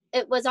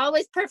 It was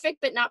always perfect,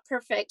 but not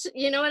perfect.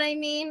 You know what I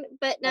mean?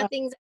 But uh,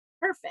 nothing's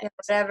perfect.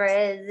 whatever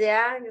it is.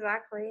 Yeah,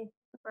 exactly.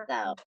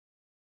 So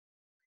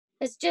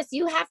it's just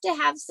you have to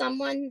have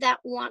someone that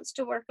wants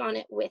to work on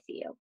it with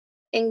you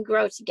and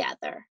grow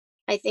together.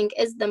 I think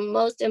is the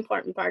most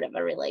important part of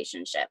a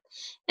relationship.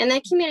 And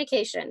that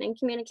communication. And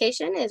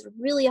communication is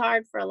really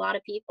hard for a lot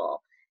of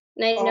people.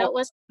 And I know oh, it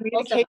was for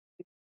both of communication us.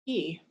 is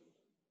key.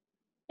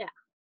 Yeah.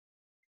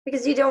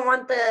 Because you don't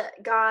want the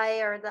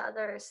guy or the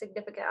other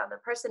significant other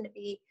person to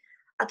be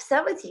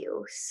upset with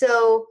you.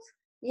 So,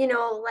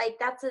 like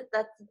that's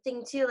the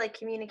thing too. Like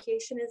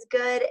communication is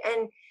good.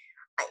 And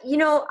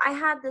I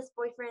had this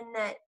boyfriend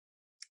that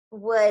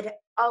would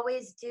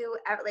always do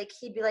like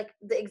he'd be like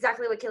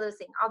exactly what Kayla was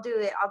saying. I'll do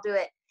it. I'll do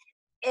it.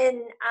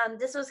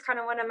 this was kind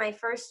of one of my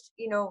first,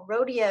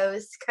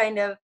 rodeos, kind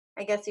of,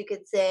 I guess you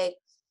could say.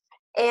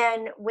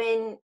 And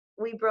when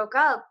we broke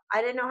up,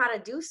 I didn't know how to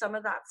do some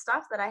of that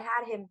stuff that I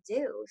had him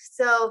do.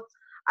 So,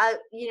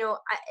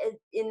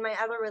 in my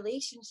other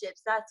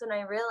relationships, that's when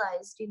I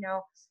realized,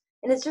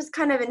 and it's just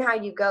kind of in how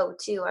you go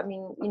too. I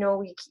mean,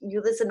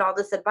 you listen to all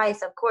this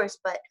advice, of course,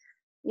 but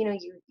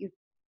you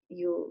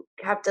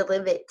have to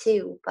live it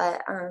too.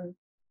 But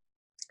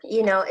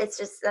it's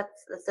just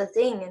that's the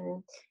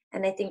thing,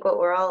 and I think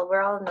we're all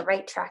on the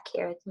right track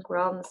here. I think we're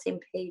all on the same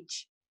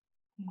page.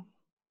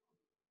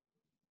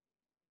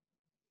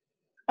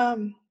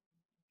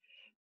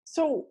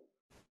 So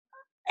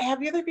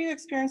have either of you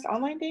experienced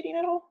online dating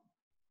at all?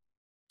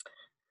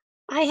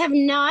 I have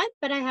not,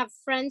 but I have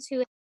friends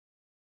who.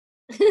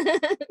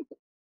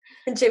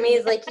 And Jimmy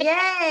is like,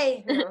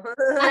 "Yay!" No.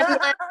 I'm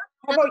glad,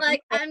 How about you?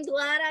 I'm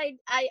glad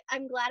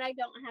I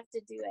don't have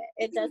to do it.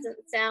 It doesn't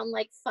sound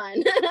like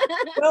fun.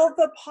 Well,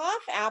 the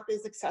POF app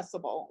is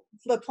accessible.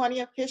 The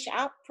Plenty of Fish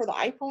app for the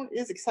iPhone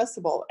is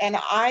accessible, and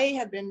I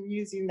have been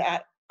using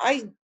that.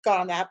 I got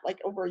on the app like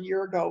over a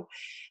year ago.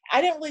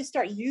 I didn't really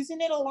start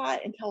using it a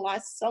lot until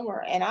last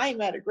summer, and I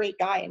met a great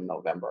guy in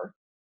November.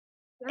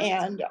 That's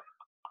And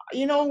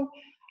you know,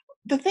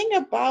 the thing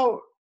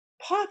about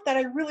POF that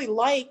I really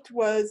liked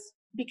was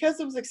because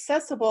it was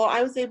accessible,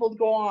 I was able to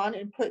go on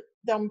and put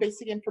down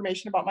basic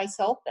information about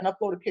myself and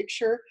upload a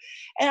picture.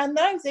 And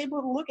then I was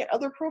able to look at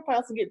other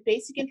profiles and get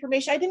basic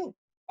information.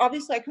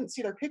 Obviously I couldn't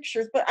see their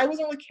pictures, but I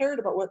wasn't really cared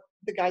about what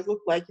the guys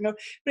looked like,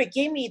 but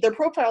their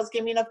profiles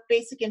gave me enough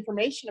basic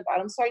information about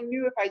them. So I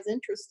knew if I was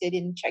interested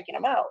in checking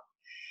them out.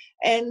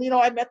 And,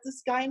 I met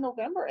this guy in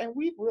November and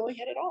we really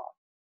hit it off.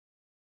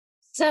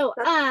 So,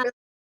 really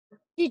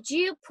did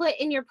you put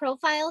in your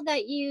profile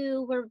that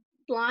you were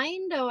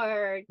blind,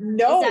 or is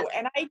No, that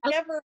and I okay?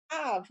 never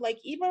have. Like,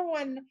 even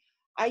when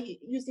I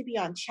used to be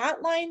on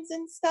chat lines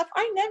and stuff,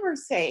 I never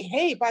say,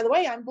 "Hey, by the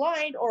way, I'm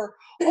blind," or,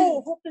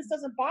 "Oh, hope this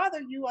doesn't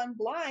bother you, I'm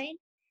blind."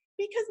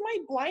 Because my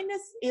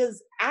blindness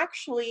is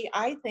actually,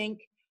 I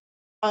think,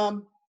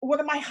 one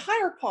of my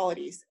higher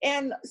qualities.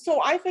 And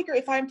so I figure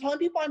if I'm telling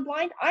people I'm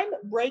blind, I'm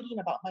bragging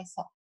about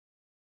myself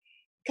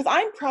because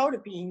I'm proud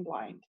of being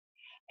blind.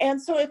 And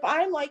so if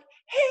I'm like,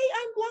 "Hey,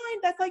 I'm blind,"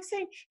 that's like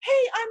saying,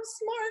 "Hey, I'm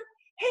smart.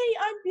 Hey,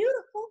 I'm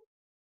beautiful."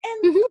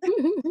 And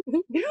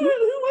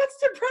who wants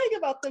to brag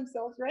about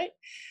themselves, right?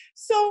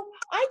 So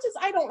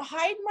I don't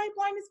hide my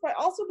blindness, but I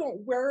also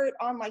don't wear it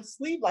on my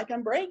sleeve like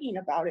I'm bragging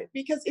about it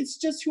because it's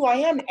just who I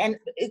am. And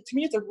to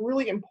me, it's a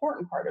really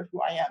important part of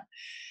who I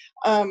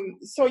am.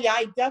 So yeah,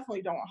 I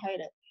definitely don't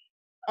hide it.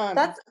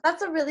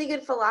 that's a really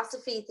good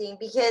philosophy thing,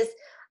 because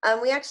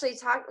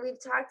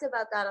we've talked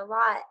about that a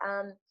lot.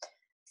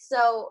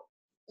 So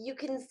you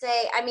can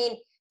say, I mean,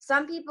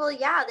 some people,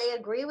 yeah, they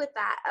agree with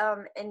that.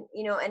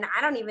 And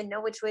I don't even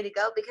know which way to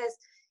go, because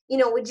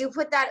would you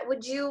put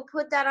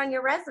that on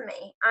your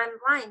resume? I'm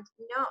blind.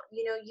 No,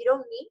 you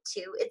don't need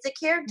to. It's a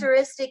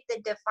characteristic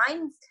that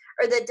defines,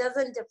 or that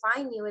doesn't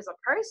define you as a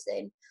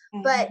person.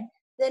 But Mhm.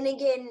 then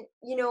again,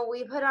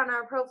 we put on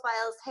our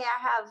profiles, hey, I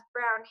have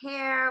brown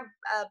hair,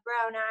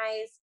 brown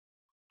eyes.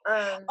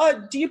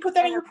 Do you put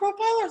that in And your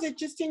profile or is it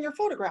just in your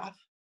photograph?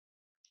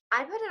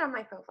 I put it on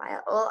my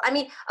profile. Well, I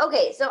mean,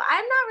 okay, so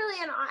I'm not really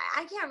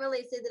I can't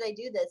really say that I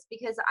do this,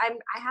 because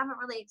I haven't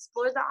really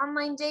explored the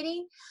online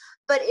dating.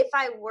 But if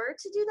I were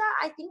to do that,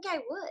 I think I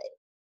would.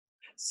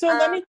 So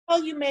let Um, me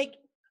tell you, Meg,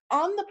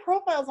 on the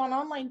profiles on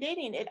online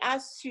dating, it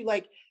asks you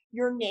like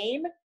your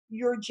name,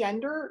 your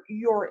gender,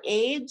 your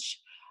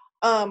age,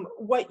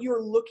 what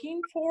you're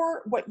looking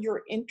for, what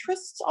your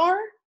interests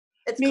are,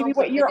 it's maybe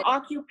what your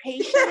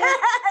complicated. occupation is.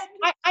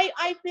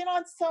 I've been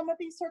on some of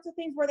these sorts of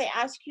things where they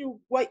ask you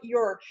what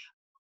your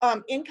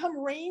income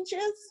range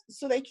is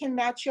so they can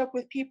match you up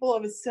with people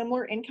of a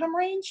similar income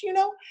range.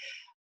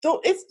 Though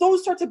it's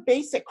those sorts of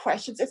basic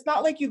questions. It's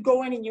not like you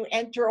go in and you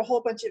enter a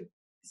whole bunch of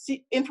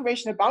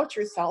information about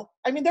yourself.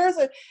 I mean, there's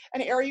an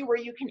area where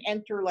you can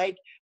enter like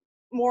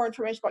more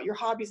information about your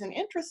hobbies and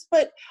interests,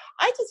 but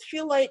I just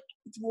feel like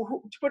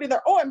to put in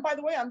there, oh, and by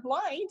the way, I'm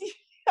blind.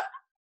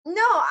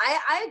 No,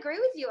 I agree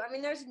with you. I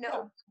mean, there's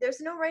Yeah.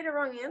 no right or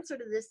wrong answer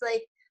to this.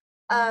 Like,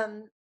 Mhm.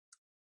 um,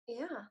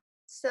 yeah.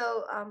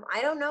 So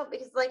I don't know,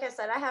 because like I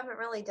said, I haven't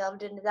really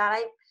delved into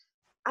that.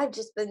 I've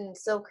just been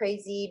so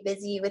crazy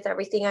busy with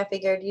everything. I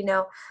figured,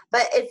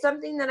 but it's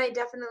something that I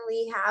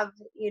definitely have,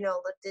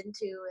 looked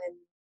into, and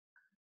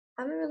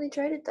I haven't really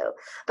tried it though.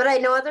 But I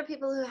know other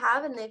people who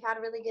have, and they've had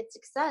really good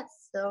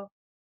success. So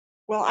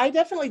Well, I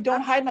definitely don't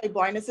that's hide my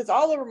blindness. It's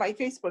all over my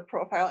Facebook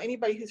profile.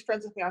 Anybody who's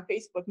friends with me on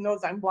Facebook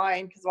knows I'm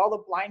blind because of all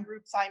the blind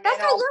groups I'm in,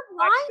 Becca, all the you're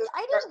blind blind?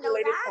 I didn't know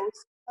related that.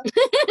 posts. Oh,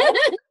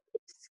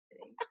 Just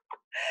kidding.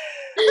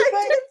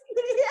 but Just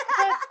kidding.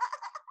 but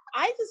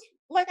I just,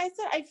 like I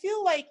said, I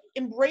feel like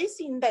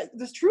embracing that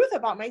this truth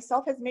about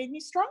myself has made me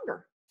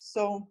stronger.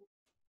 So,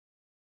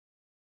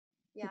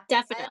 Yeah, I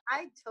Definitely.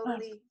 I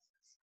totally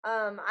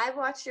I've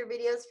watched your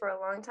videos for a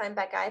long time,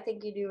 Becca. I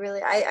think you do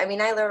really I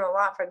mean, I learn a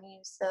lot from you,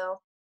 so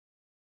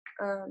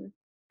um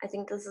I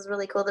think this is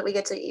really cool that we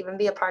get to even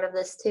be a part of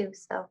this too.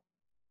 So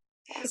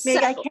Meg, So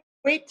I can't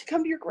wait to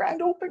come to your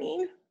grand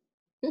opening.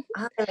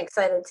 I'm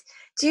excited.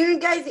 Do you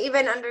guys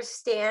even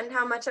understand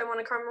how much I want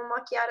a caramel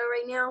macchiato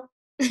right now?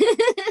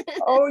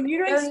 Oh, you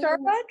drink Don't even-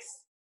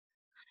 Starbucks?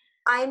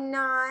 I'm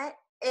not.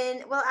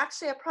 And well,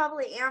 actually, I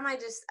probably am. I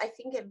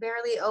think it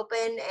barely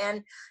opened.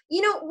 And,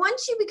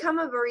 once you become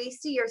a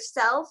barista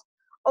yourself,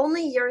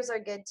 only yours are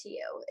good to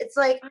you. It's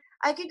like,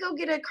 I could go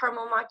get a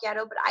caramel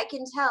macchiato, but I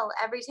can tell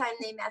every time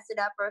they mess it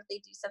up or if they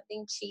do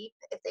something cheap,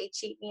 if they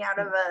cheat me out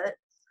of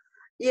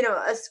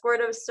a squirt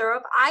of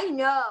syrup, I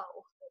know.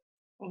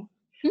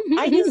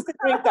 I used to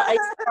drink the iced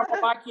caramel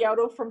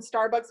macchiato from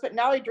Starbucks, but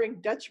now I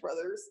drink Dutch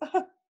Brothers.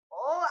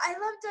 Oh, I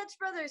love Dutch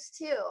Brothers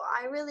too.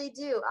 I really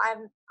do.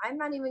 I'm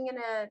not even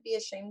gonna be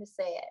ashamed to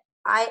say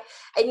it.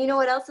 And you know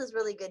what else is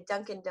really good?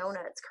 Dunkin'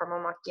 Donuts caramel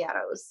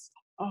macchiatos.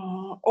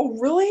 Oh,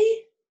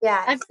 really?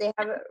 Yes, I've they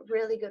have a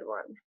really good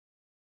one.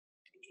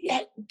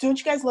 Yeah. Don't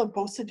you guys love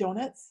Bosa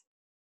donuts?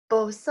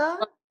 Bosa?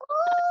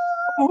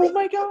 Oh Make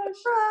my me gosh.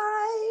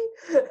 cry.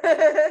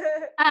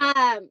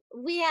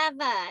 we have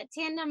a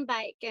tandem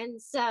bike,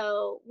 and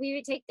so we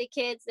would take the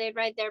kids, they'd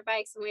ride their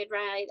bikes, and we'd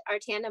ride our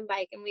tandem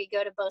bike, and we'd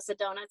go to Bosa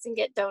Donuts and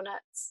get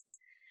donuts.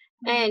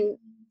 And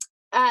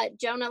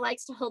Jonah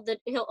likes to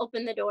he'll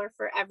open the door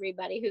for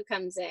everybody who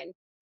comes in.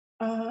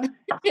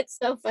 It's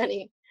so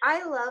funny.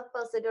 I love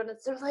Bosa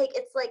donuts. It's like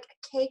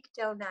a cake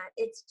donut.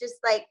 It's just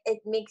like, it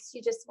makes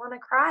you just want to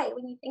cry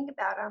when you think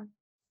about them.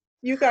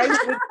 You guys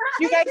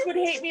would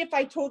hate me if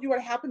I told you what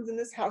happens in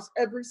this house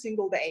every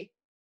single day.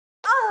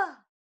 Oh,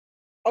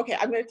 Okay,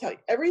 I'm going to tell you.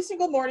 Every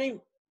single morning,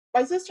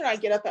 my sister and I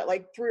get up at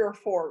like 3 or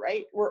 4,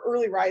 right? We're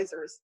early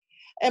risers.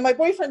 And my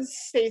boyfriend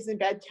stays in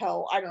bed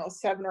till, I don't know,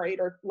 7 or 8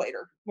 or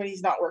later when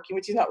he's not working,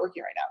 which he's not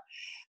working right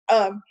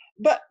now.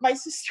 But my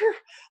sister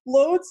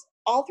loads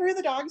all 3 of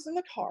the dogs in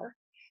the car.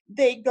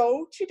 They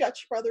go to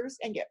Dutch Brothers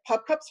and get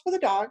pup cups for the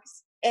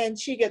dogs. And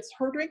she gets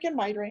her drink and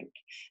my drink.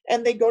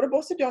 And they go to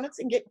Bosa Donuts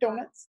and get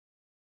donuts.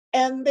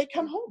 And they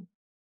come home.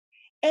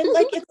 And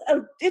like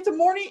it's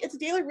a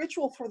daily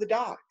ritual for the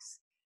dogs.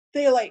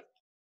 They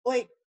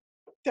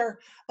they're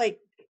like,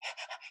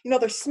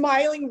 they're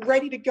smiling,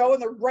 ready to go,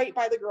 and they're right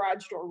by the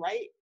garage door,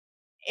 right?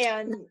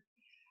 And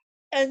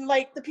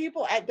like the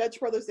people at Dutch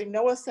Brothers, they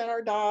know us and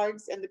our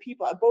dogs, and the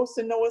people at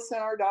Bosa know us and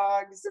our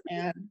dogs,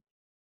 and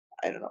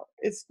I don't know,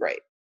 it's great.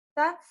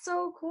 that's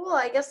so cool.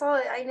 I guess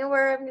I know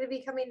where I'm going to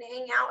be coming to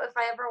hang out if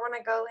I ever want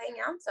to go hang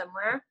out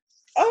somewhere.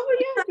 Oh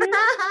yeah,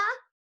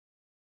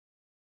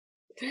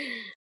 dude.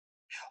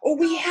 Oh,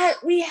 we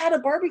had a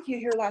barbecue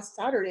here last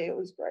Saturday. It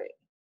was great.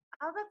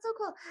 Oh, that's so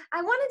cool.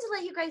 I wanted to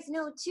let you guys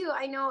know too.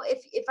 I know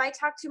if I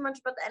talk too much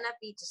about the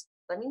NFB, just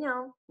let me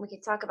know. We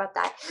can talk about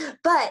that.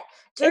 But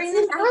during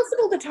It's the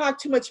impossible to talk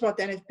too much about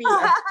the NFB.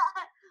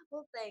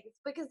 well, thanks.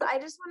 Because I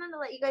just wanted to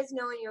let you guys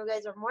know, and you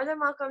guys are more than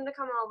welcome to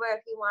come over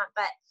if you want.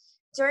 But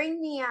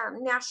during the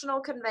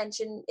national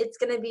convention, it's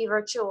going to be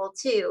virtual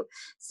too.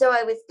 So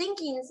I was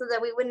thinking, so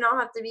that we would not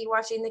have to be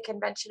watching the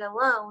convention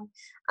alone,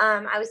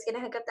 I was going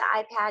to hook up the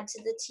iPad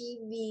to the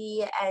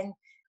TV, and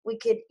we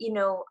could,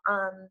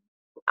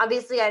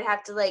 obviously I'd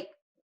have to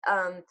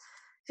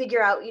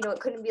figure out, it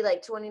couldn't be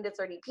like 20 to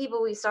 30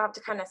 people. We still have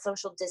to kind of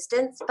social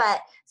distance.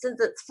 But since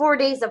it's 4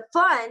 days of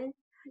fun,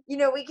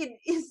 we could,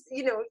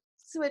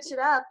 switch it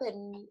up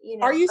and,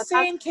 Are you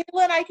saying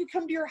Kayla and I could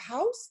come to your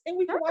house and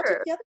we could watch it Sure.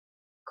 together?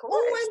 Of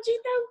course. OMG,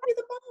 that would be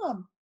the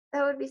bomb.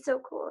 That would be so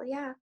cool.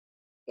 Yeah.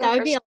 That would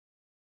for be sure.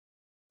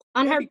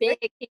 on That'd her be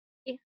great. big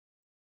TV.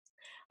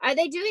 Are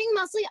they doing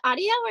mostly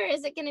audio, or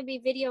is it going to be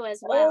video as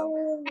well?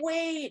 Oh,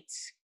 wait.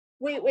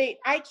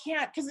 I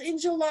can't, because in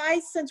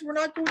July, since we're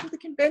not going to the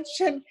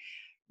convention,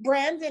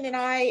 Brandon and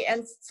I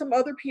and some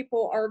other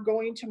people are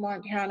going to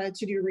Montana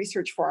to do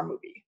research for our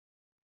movie.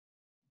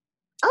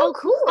 Oh,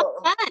 cool.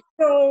 Fun.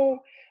 So,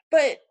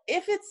 but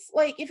if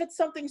it's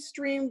something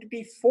streamed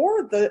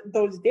before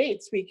those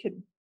dates, we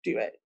could do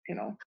it,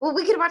 Well,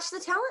 we could watch the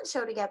talent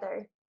show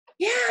together.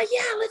 Yeah,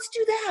 let's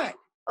do that.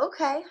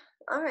 Okay.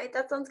 All right.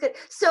 That sounds good.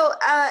 So,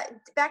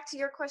 back to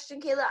your question,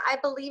 Kayla, I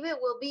believe it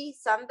will be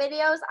some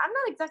videos. I'm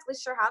not exactly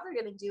sure how they're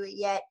going to do it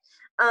yet.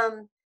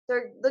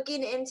 They're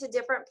looking into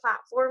different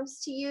platforms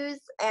to use,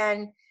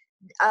 and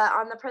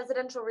on the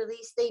presidential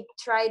release, they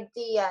tried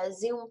the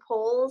Zoom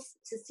polls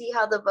to see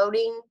how the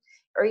voting,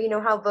 or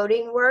how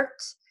voting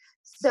worked.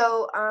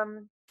 So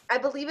I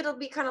believe it'll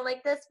be kind of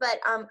like this. But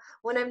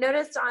when I've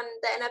noticed on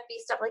the NFB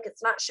stuff, like,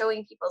 it's not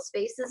showing people's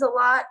faces a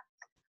lot.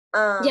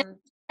 Yeah.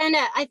 And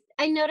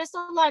I noticed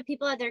a lot of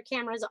people had their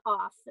cameras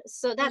off,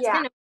 so that's Yeah.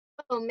 kind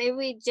of maybe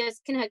we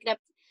just can hook it up.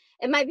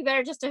 It might be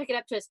better just to hook it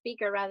up to a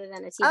speaker rather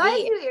than a TV. Oh, I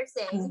see what you're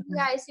saying. Mhm.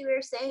 Yeah, I see what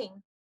you're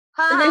saying.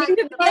 And then Ha, you can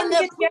be in Fun to the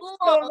get together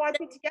pool. and watch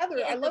it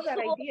together. I love that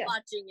idea.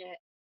 Watching it.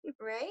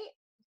 right?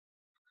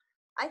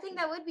 I think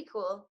that would be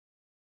cool.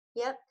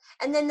 Yep.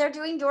 And then they're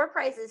doing door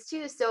prizes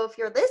too. So if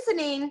you're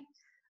listening,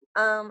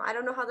 I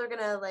don't know how they're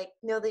gonna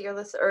know that you're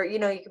listening, or you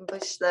can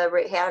push the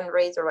hand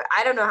raise or what.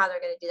 I don't know how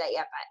they're gonna do that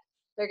yet, but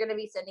they're gonna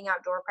be sending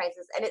out door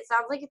prizes, and it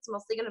sounds like it's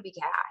mostly gonna be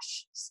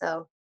cash.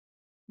 So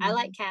I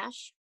like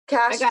cash.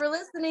 cash for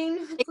listening.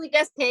 It's like,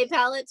 Just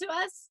PayPal it to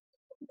us.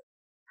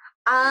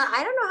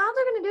 I don't know how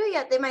they're gonna do it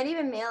yet. They might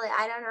even mail it.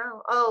 I don't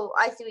know. Oh,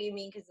 I see what you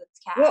mean because it's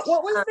What cash.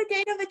 what was the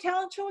date of the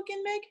talent show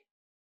again, Meg?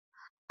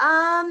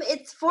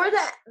 It's for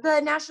the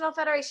National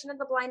Federation of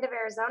the Blind of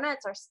Arizona.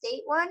 It's our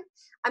state one.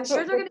 I'm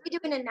sure So, they're gonna be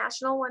doing a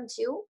national one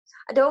too.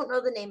 I don't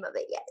know the name of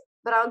it yet,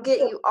 but I'll get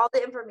you all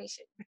the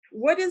information.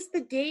 what is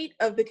the date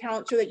of the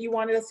talent show that you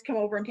wanted us to come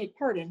over and take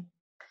part in?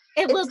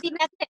 It will It's be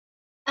at the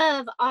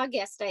end of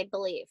August, I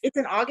believe. It's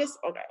in August?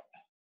 Okay.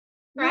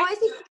 no,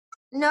 Correct?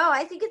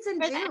 I think it's in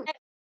For June. the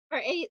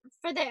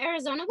for the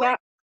Arizona one? Yeah,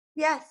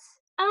 Yes.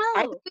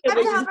 I Oh, think We it have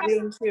was to have in our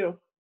June too.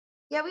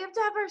 Yeah, we have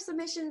to have our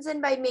submissions in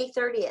by May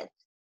 30th.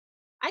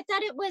 I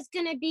thought it was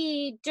gonna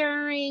be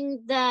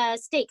during the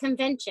state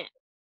convention.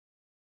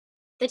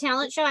 The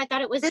talent show, I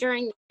thought it was This,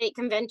 during the state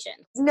convention.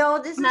 no,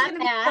 this is My going to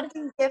be bad.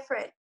 something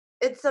different.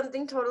 It's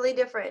something totally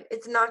different.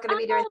 It's not going to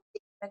be during Oh, the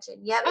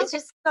convention. Yep, it's okay.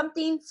 just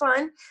something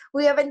fun.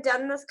 We haven't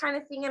done this kind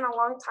of thing in a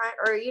long time,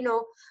 or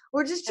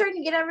we're just trying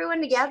to get everyone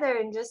together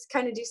and just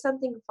kind of do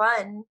something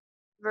fun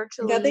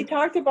Yeah, they virtually.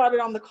 talked about it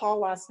on the call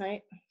last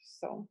night.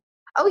 So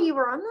Oh, you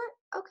were on that?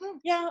 Okay,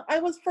 yeah, I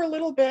was for a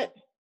little bit.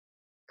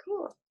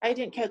 cool. I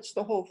didn't catch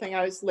the whole thing.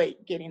 I was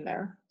late getting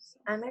there. So.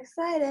 I'm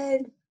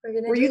excited. We're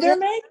gonna Were do you there, it.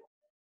 Meg?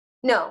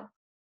 No.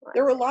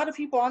 There were a lot of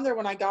people on there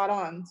when I got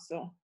on.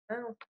 So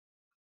Oh,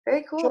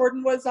 very cool.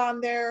 Jordan was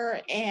on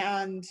there,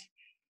 and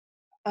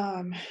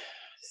um,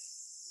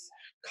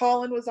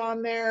 Colin was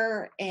on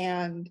there,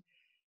 and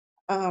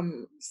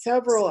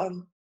several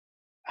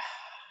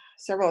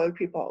other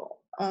people.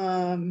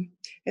 I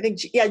think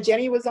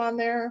Jenny was on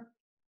there.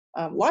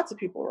 Lots of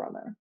people were on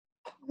there.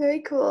 Very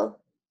cool.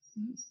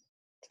 Mhm.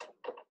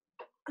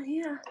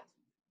 Yeah.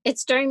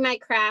 It's during my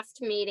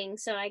craft meeting,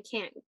 so I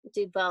can't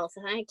do both.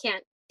 And I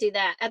can't do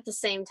that at the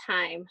same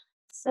time.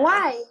 So.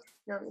 Why?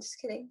 No, I'm just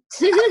kidding.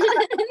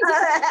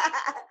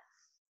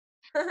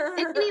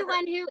 And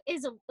anyone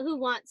who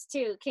wants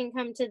to can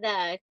come to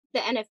the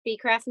NFB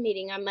craft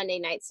meeting on Monday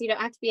nights. So you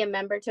don't have to be a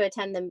member to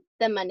attend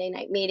the Monday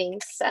night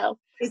meetings. So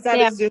Is that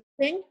yeah, a Zoom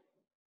thing?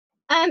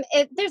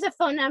 there's a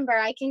phone number.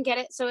 I can get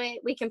it so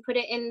we can put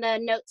it in the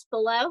notes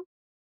below.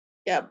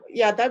 Yeah,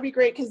 that'd be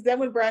great, because then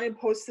when Brandon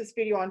posts this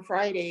video on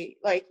Friday,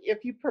 like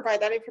if you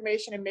provide that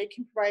information and Meg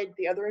can provide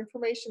the other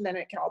information, then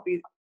it can all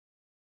be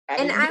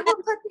And added. I will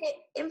put the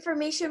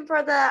information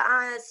for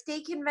the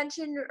state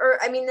convention, or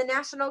I mean the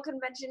national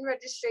convention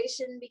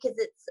registration, because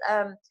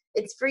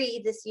it's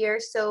free this year.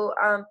 So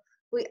I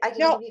can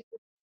No, give you.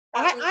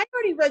 I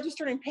already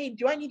registered and paid.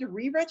 Do I need to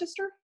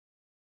re-register?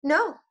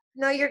 No,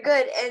 you're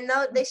good, and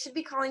they should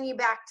be calling you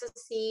back to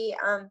see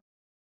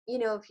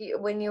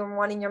when you're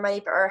wanting your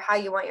money, or how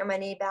you want your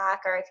money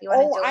back, or if you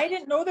want to Oh, I donate.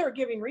 didn't know they were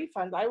giving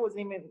refunds. I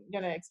wasn't even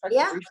gonna expect a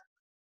Yeah. refund.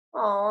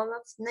 Oh,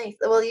 that's nice.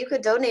 Well, you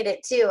could donate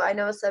it too. I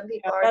know some Yeah,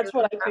 people are that's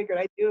doing what I that. figured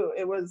I'd do.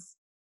 It was,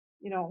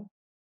 you know,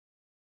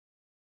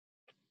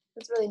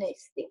 That's really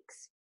nice.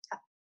 Thanks.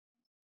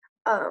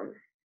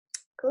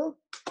 Cool.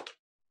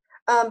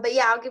 But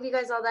yeah, I'll give you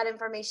guys all that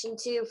information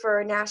too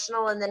for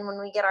national, and then when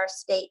we get our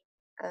state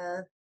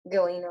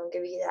going, I'll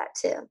give you that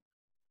too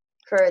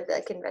for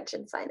the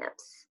convention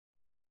signups.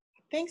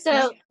 thanks, So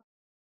Meg.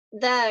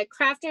 the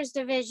crafters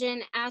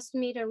division asked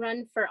me to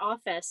run for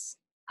office.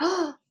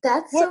 Oh,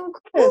 that's What so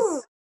is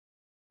cool!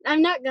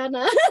 I'm not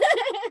gonna.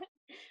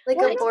 Like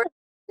What a board.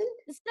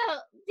 So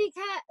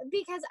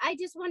because I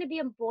just want to be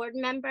a board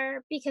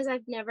member, because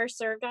I've never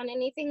served on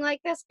anything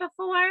like this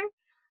before.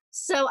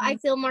 So I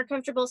feel more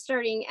comfortable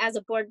starting as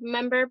a board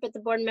member, but the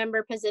board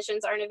member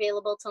positions aren't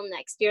available till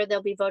next year.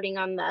 They'll be voting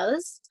on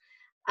those.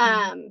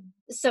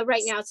 So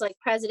right now it's like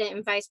president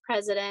and vice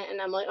president,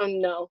 and I'm like, oh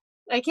no,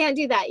 I can't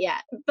do that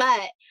yet.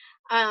 But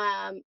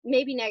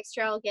maybe next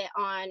year I'll get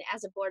on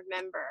as a board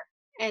member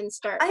and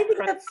start. I think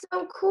that's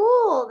so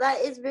cool. That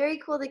is very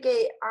cool to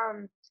get.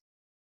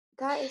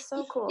 That is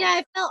so cool.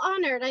 Yeah, I feel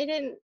honored.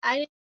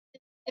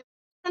 It's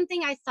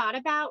something I thought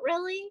about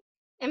really,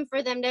 and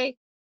for them to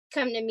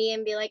come to me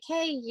and be like,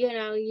 hey,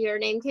 your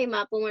name came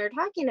up when we were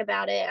talking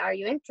about it. Are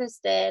you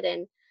interested?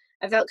 And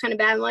I felt kind of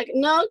bad. I'm like,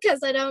 no,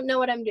 because I don't know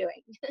what I'm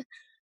doing.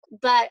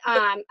 But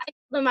I told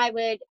them I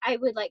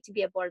would like to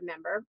be a board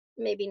member.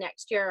 Maybe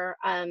next year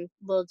I'll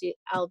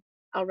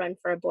run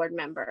for a board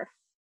member.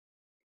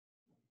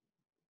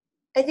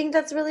 I think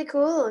that's really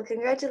cool.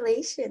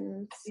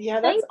 Congratulations. Yeah,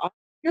 that's awesome.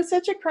 You're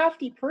such a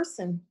crafty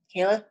person,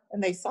 Kayla,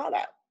 and they saw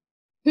that.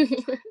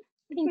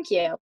 Thank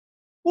you.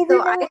 Well, So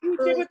remember what you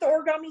did with the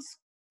origami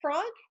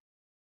frog?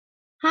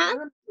 Huh?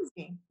 You're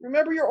amazing.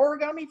 Remember your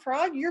origami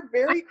frog? You're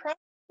very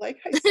crafty, like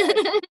I said.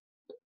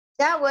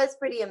 That was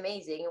pretty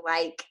amazing.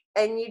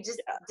 And you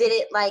just did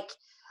it like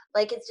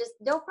it's just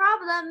no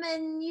problem,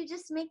 and you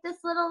just make this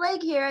little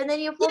leg here, and then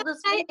you pull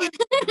this.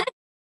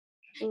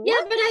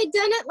 Yeah, but I'd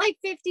done it like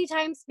 50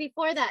 times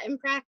before that and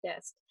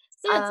practiced.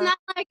 So it's not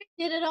like I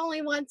did it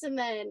only once and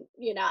then,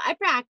 I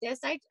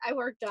practiced. I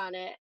worked on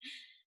it.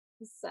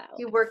 So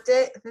You worked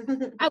it.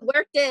 I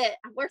worked it.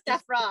 I worked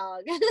that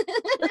frog. Well,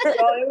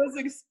 it was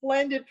a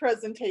splendid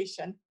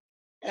presentation.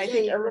 And I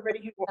think everybody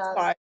who walked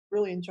by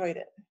really enjoyed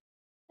it.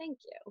 Thank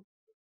you.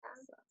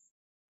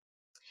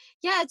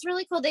 Yeah, it's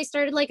really cool. They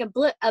started like a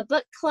book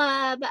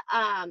club.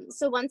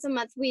 So once a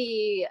month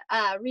we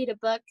read a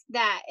book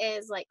that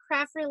is like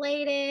craft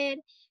related.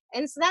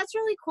 And so that's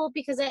really cool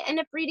because I end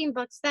up reading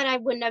books that I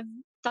wouldn't have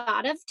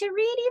thought of to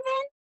read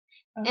even.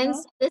 And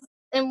Uh-huh. so this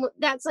and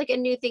that's like a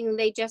new thing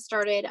they just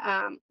started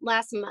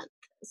last month.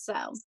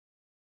 So,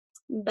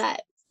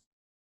 but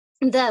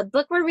the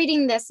book we're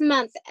reading this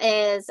month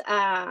is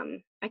I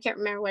can't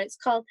remember what it's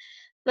called,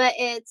 but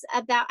it's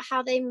about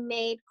how they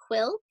made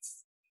quilts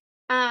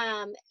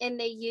and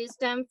they used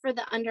them for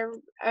the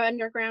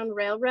underground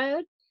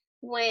railroad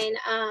when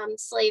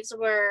slaves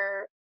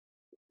were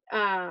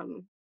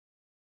um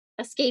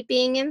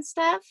escaping and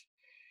stuff,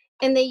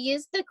 and they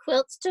used the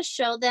quilts to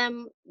show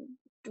them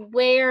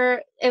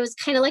where it was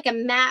kind of like a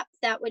map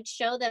that would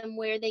show them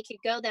where they could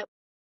go that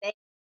they,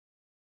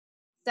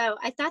 so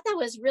I thought that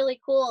was really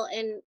cool,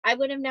 and I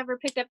would have never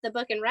picked up the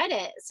book and read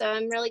it, so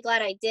I'm really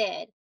glad I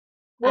did.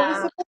 What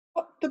was um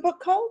the book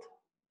called?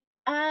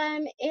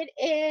 it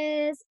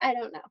is, I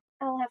don't know,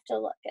 I'll have to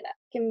look it up,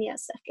 give me a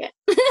second.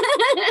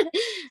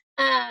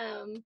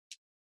 um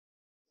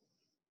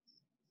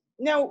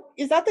Now,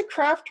 is that the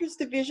crafters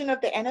division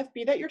of the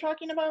NFB that you're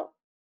talking about?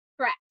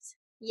 Correct,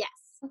 yes.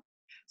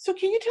 So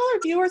can you tell our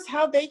viewers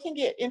how they can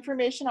get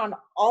information on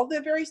all the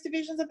various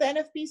divisions of the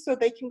NFB so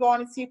they can go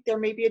on and see if there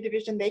may be a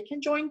division they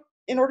can join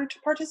in order to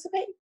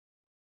participate?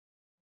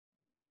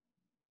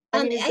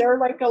 I mean, is I there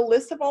like a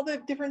list of all the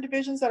different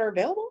divisions that are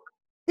available?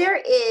 There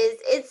is.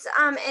 It's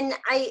and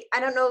I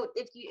don't know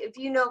if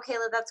you know,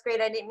 Kayla, that's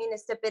great. I didn't mean to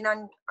step in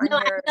on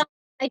no, your.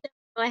 I don't,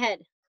 go ahead.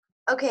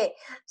 Okay,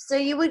 so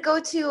you would go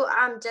to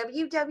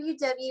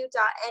www.nfb.org,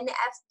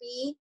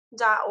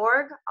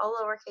 all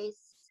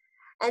lowercase,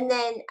 and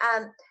then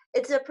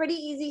it's a pretty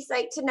easy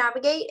site to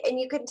navigate, and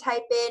you can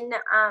type in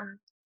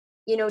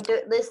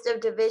list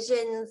of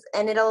divisions,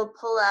 and it'll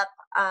pull up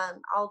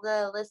all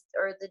the list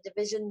or the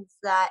divisions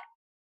that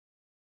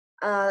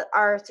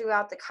are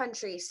throughout the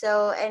country.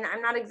 So, and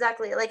I'm not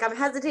exactly like I'm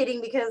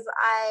hesitating because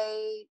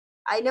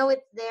I know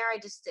it's there. I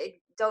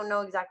don't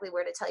know exactly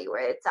where to tell you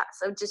where it's at.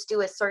 So just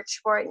do a search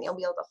for it, and you'll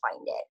be able to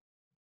find it.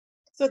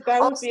 So that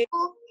would Also, be,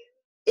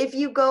 if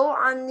you go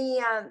on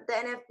the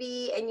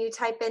NFB and you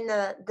type in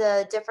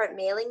the different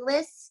mailing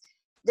lists,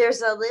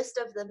 there's a list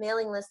of the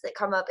mailing lists that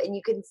come up, and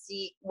you can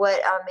see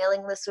what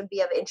mailing list would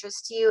be of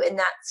interest to you, and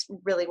that's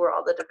really where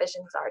all the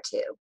divisions are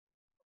too.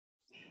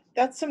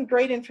 that's some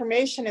great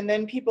information, and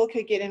then people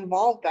could get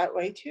involved that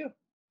way too.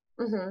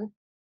 Mm-hmm.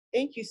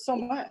 Thank you so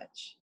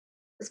much.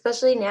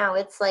 Especially now,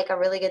 it's like a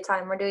really good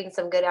time. We're doing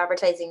some good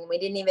advertising. We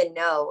didn't even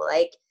know,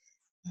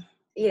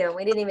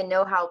 we didn't even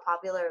know how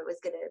popular it was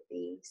going to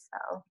be.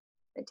 So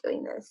we're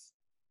doing this.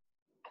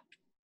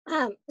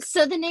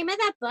 So the name of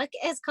that book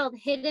is called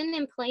Hidden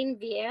in Plain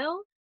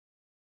View.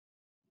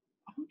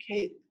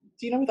 Okay.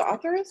 Do you know who the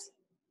author is?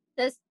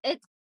 It's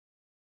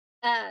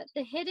the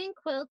hidden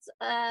quilts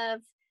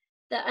of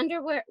the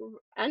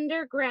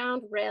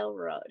underground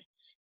railroad,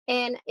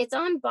 and it's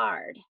on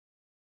Bard.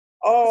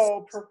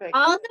 Oh, perfect.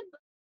 All the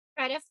books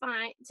I try to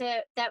find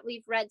that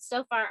we've read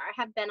so far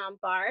have been on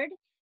Bard,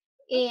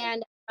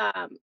 and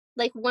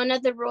like one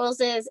of the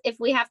rules is if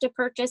we have to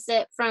purchase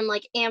it from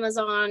like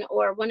Amazon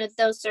or one of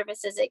those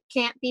services, it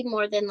can't be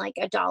more than like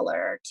 $1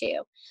 or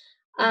 $2.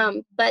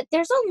 But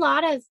there's a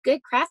lot of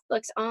good craft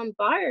books on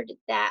Bard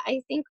that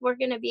I think we're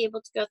going to be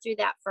able to go through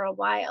that for a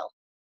while.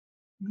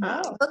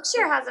 Wow.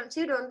 Bookshare has them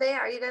too, don't they?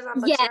 Are you guys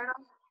on Yeah, Bookshare at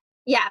all?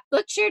 yeah,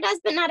 Bookshare does,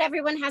 but not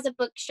everyone has a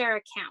Bookshare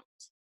account.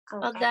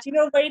 Okay. You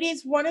know,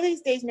 ladies, one of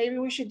these days, maybe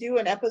we should do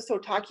an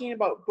episode talking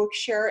about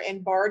Bookshare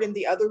and Bard and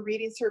the other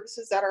reading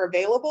services that are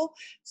available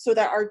so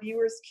that our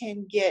viewers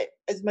can get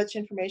as much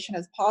information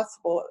as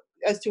possible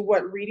as to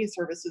what reading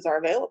services are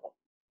available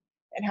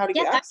and how to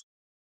Yeah, get that's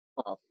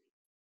access. cool.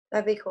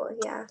 That'd be cool.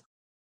 Yeah.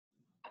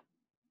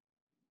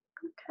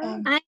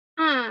 Okay.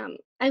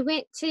 I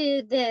went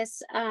to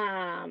this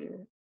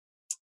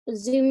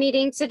Zoom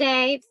meeting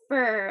today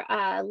for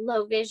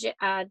low vision,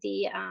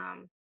 the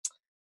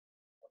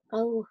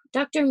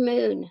Dr.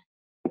 Moon.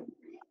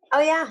 Oh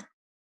yeah.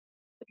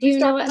 Do you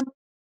know Dr. what?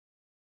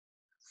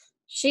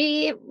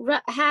 She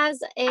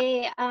has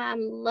a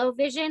low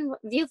vision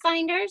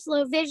viewfinders,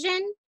 low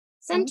vision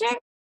center.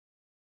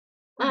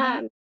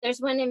 There's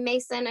one in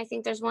Mason. I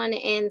think there's one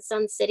in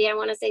Sun City. I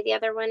want to say the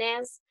other one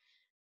is.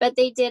 But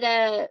they did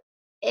a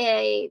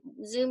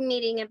Zoom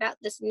meeting about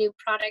this new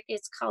product.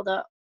 It's called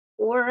a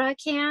Aura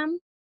Cam,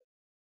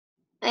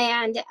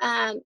 and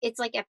it's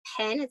like a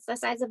pen. It's the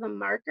size of a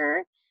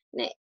marker,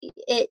 and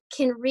it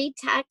can read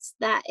text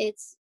that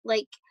it's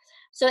like.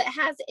 So it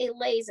has a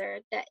laser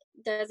that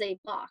does a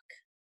block,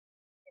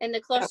 and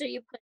the closer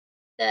you put,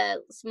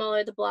 the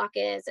smaller the block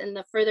is, and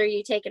the further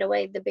you take it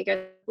away, the bigger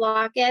the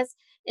block is,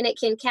 and it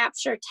can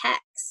capture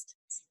text,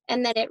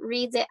 and then it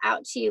reads it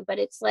out to you. But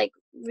it's like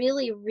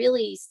really,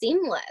 really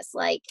seamless.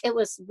 Like it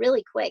was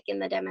really quick in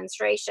the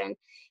demonstration. And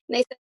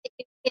they said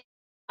you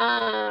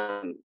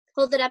can,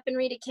 hold it up and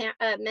read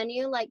a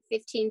menu like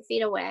 15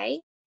 feet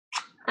away.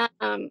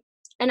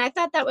 And I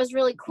thought that was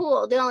really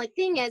cool. The only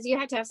thing is you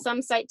have to have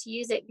some sight to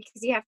use it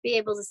because you have to be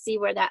able to see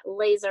where that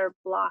laser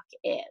block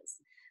is.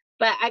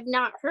 But I've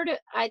not heard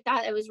it. I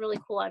thought it was really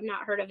cool. I've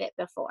not heard of it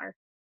before.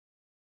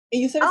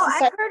 And you said it's Oh, the I've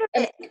size heard of of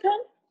an it. ink pen?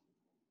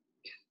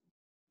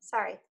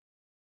 Sorry. Go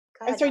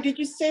I'm ahead. sorry, did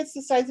you say it's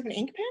the size of an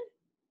ink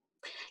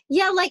pen?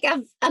 Yeah, like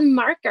a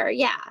marker.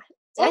 Yeah.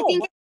 I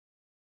think Oh, it's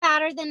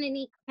fatter than an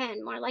ink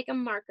pen, more like a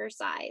marker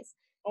size.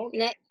 And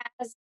okay.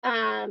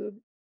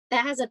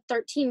 that has a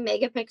 13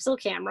 megapixel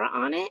camera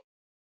on it.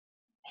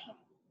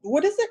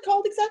 What is it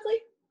called exactly?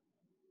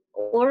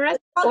 Or It's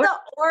called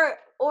the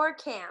or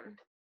cam.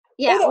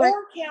 yeah, Oh, the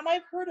or Orcam.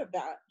 I've heard of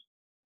that.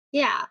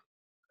 yeah.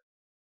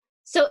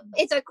 So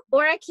it's a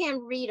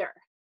Oracam reader.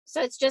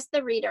 So it's just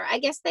the reader. I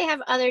guess they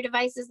have other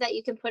devices that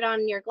you can put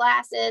on your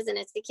glasses and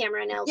it's the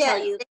camera and it'll tell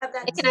Yes, you, they have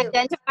that it can too.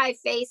 identify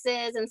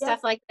faces and stuff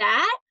Yep. like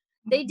that.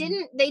 They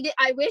Mhm. did.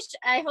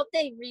 I hope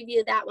they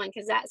review that one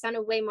because that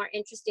sounded way more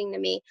interesting to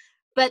me.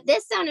 But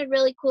this sounded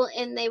really cool.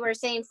 And they were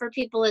saying for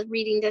people with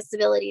reading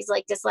disabilities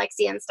like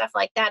dyslexia and stuff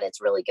like that,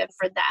 it's really good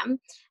for them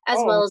as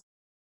Oh, well as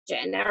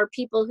vision, or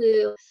people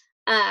who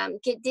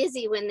get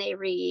dizzy when they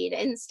read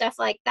and stuff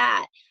like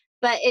that.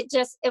 But it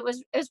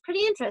was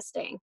pretty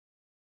interesting.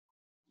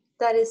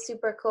 That is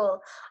super cool.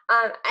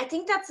 I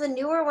think that's the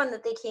newer one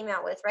that they came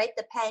out with, right?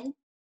 The pen.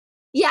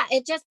 Yeah,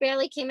 it just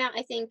barely came out,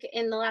 I think,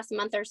 in the last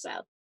month or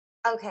so.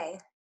 Okay.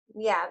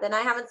 Yeah, then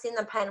I haven't seen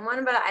the pen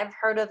one, but I've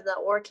heard of the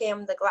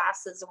Orcam, the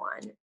glasses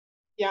one.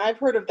 yeah, I've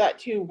heard of that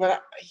too,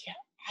 but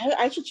yeah,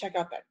 I should check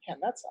out that pen.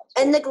 That sounds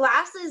And cool. the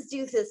glasses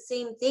do the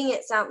same thing.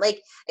 It sounds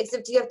like,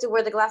 except you have to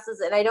wear the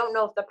glasses. And I don't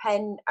know if the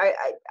pen,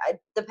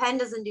 the pen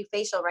doesn't do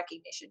facial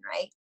recognition,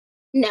 right?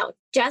 No,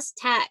 just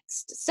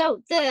text.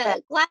 So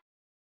But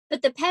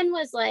but the pen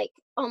was like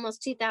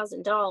almost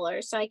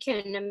 $2,000. So I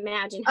can't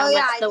imagine how oh much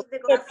yeah, I the think the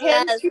The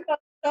glasses. pen's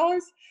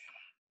does. $2,000.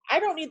 I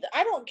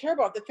don't care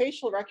about the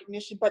facial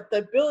recognition, but the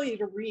ability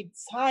to read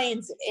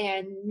signs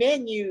and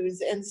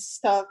menus and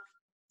stuff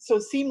so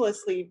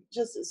seamlessly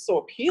just is so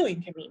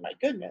appealing to me. My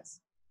goodness.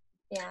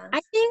 Yeah.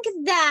 I think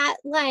that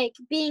like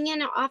being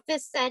in an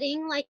office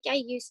setting like I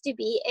used to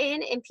be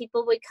in and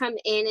people would come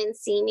in and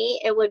see me,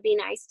 it would be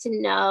nice to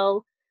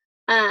know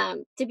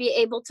to be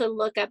able to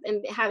look up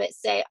and have it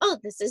say, "Oh,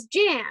 this is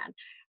Jan,"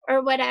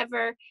 or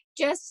whatever,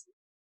 just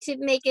to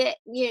make it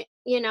a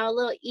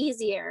little A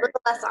easier.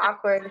 little less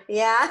awkward.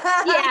 Yeah.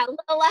 Yeah, a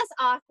little less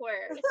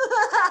awkward.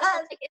 So,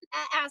 like in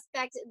that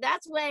aspect,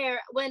 that's where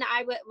when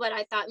what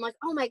I thought, I'm like,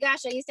 oh my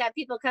gosh, I used to have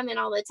people come in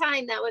all the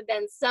time. That would have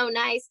been so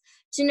nice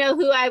to know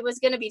who I was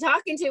going to be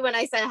talking to when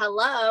I said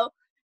hello.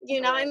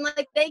 I'm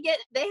like, they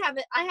have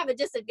it. I have a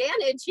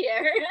disadvantage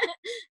here,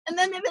 and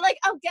then they'd be like,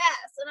 oh,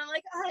 guess, and I'm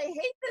like, oh, I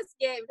hate this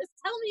game. Just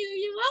tell me who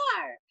you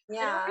are. I don't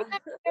Yeah.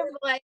 remember your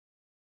voice.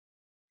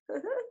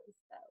 So.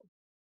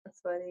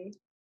 That's funny.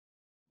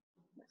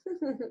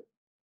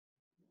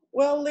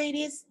 Well,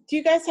 ladies, do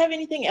you guys have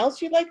anything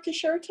else you'd like to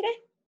share today?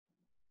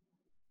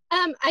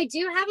 I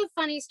do have a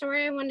funny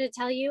story I wanted to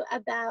tell you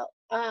about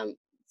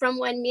from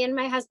when me and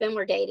my husband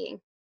were dating.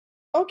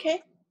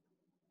 Okay.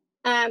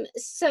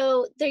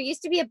 So there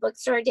used to be a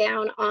bookstore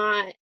down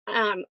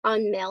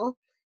on Mill,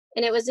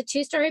 and it was a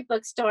two-story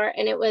bookstore,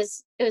 and it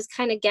was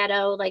kind of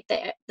ghetto. Like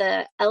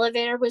the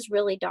elevator was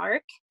really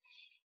dark,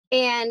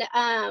 and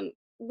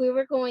we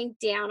were going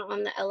down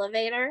on the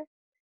elevator,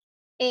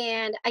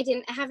 and I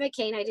didn't have a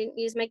cane. I didn't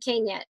use my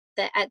cane yet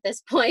at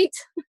this point,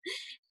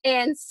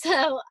 and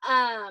so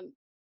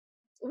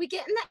we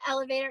get in the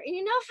elevator, and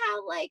you know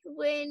how like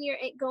when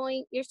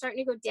you're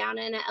starting to go down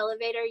in an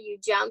elevator, you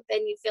jump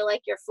and you feel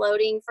like you're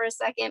floating for a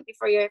second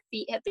before your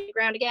feet hit the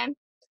ground again.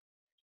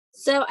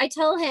 So I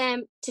tell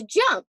him to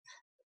jump,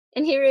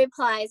 and he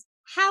replies,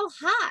 "How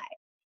high?"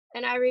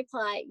 And I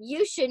reply,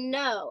 "You should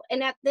know."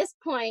 And at this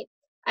point,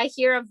 I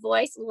hear a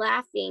voice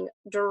laughing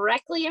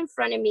directly in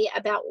front of me,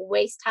 about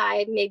waist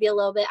high, maybe a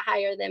little bit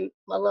higher than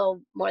a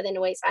little more than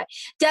waist high.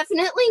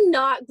 Definitely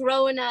not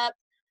growing up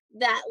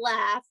that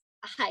laugh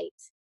height.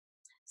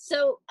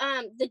 So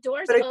the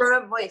doors But a open.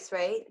 grown up voice,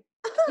 right?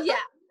 Yeah.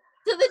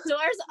 So the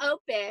doors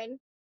open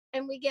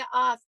and we get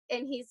off,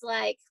 and he's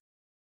like,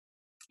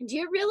 "Do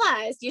you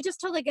realize you just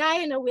told a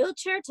guy in a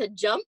wheelchair to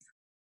jump?"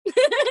 Because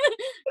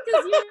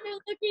you were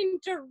looking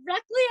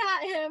directly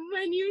at him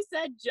when you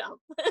said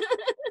jump.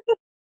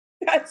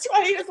 That's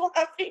why he was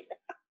laughing.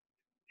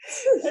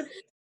 It's,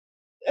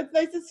 it's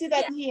nice to see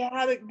that Yeah. he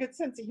had a good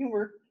sense of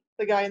humor,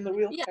 the guy in the Yeah,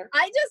 wheelchair.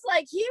 I just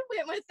like he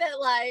went with it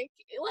like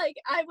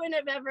I wouldn't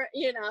have ever,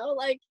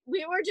 like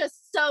we were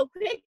just so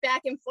quick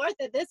back and forth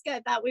that this guy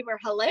thought we were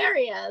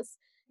hilarious.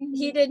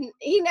 Mhm.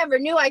 He never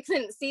knew I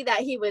couldn't see that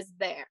he was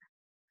there.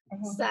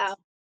 Uh-huh. So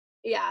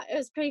yeah, it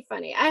was pretty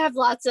funny. I have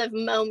lots of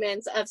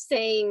moments of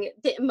saying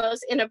the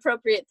most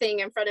inappropriate thing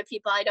in front of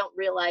people I don't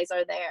realize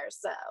are there.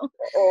 So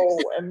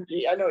Oh,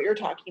 MG, I know what you're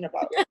talking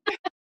about.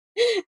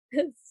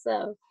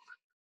 so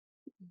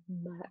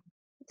but,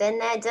 Done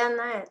that,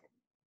 done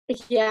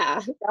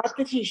yeah. Got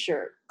the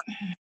t-shirt.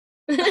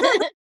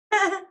 that.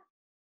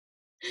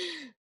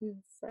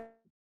 So,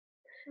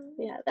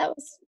 yeah, that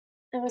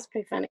was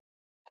pretty funny.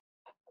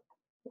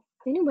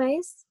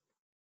 anyways.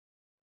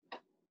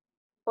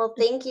 Well,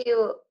 thank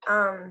you,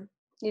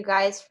 you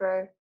guys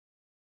for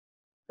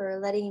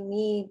letting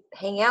me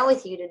hang out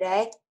with you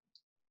today.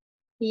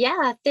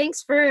 Yeah,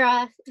 thanks for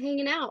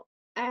hanging out.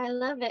 I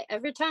love it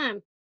every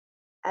time.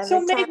 So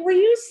Every time. Meg, were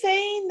you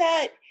saying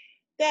that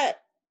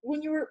when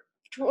we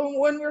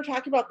were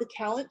talking about the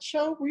talent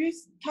show, were you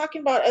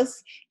talking about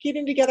us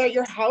getting together at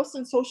your house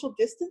and social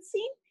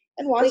distancing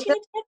and We watching could.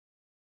 it?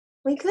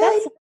 We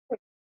That's could.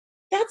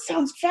 that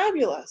sounds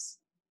fabulous.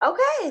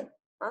 Okay,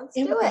 let's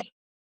It do would it. be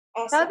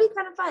awesome. That would be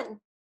kind of fun.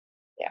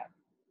 Yeah.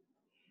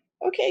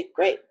 Okay,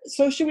 great.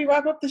 So should we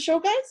wrap up the show,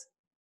 guys?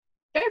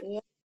 Sure. Yeah.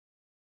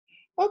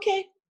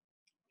 Okay.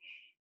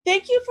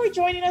 Thank you for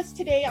joining us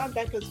today on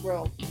Becca's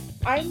World.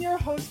 I'm your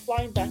host,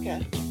 Blind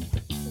Becca.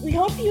 We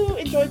hope you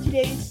enjoyed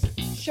today's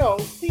show.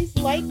 Please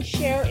like,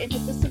 share, and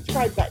hit the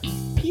subscribe button.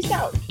 Peace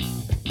out.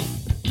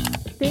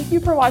 Thank you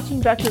for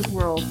watching Becca's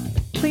World.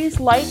 Please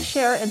like,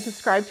 share, and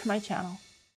subscribe to my channel.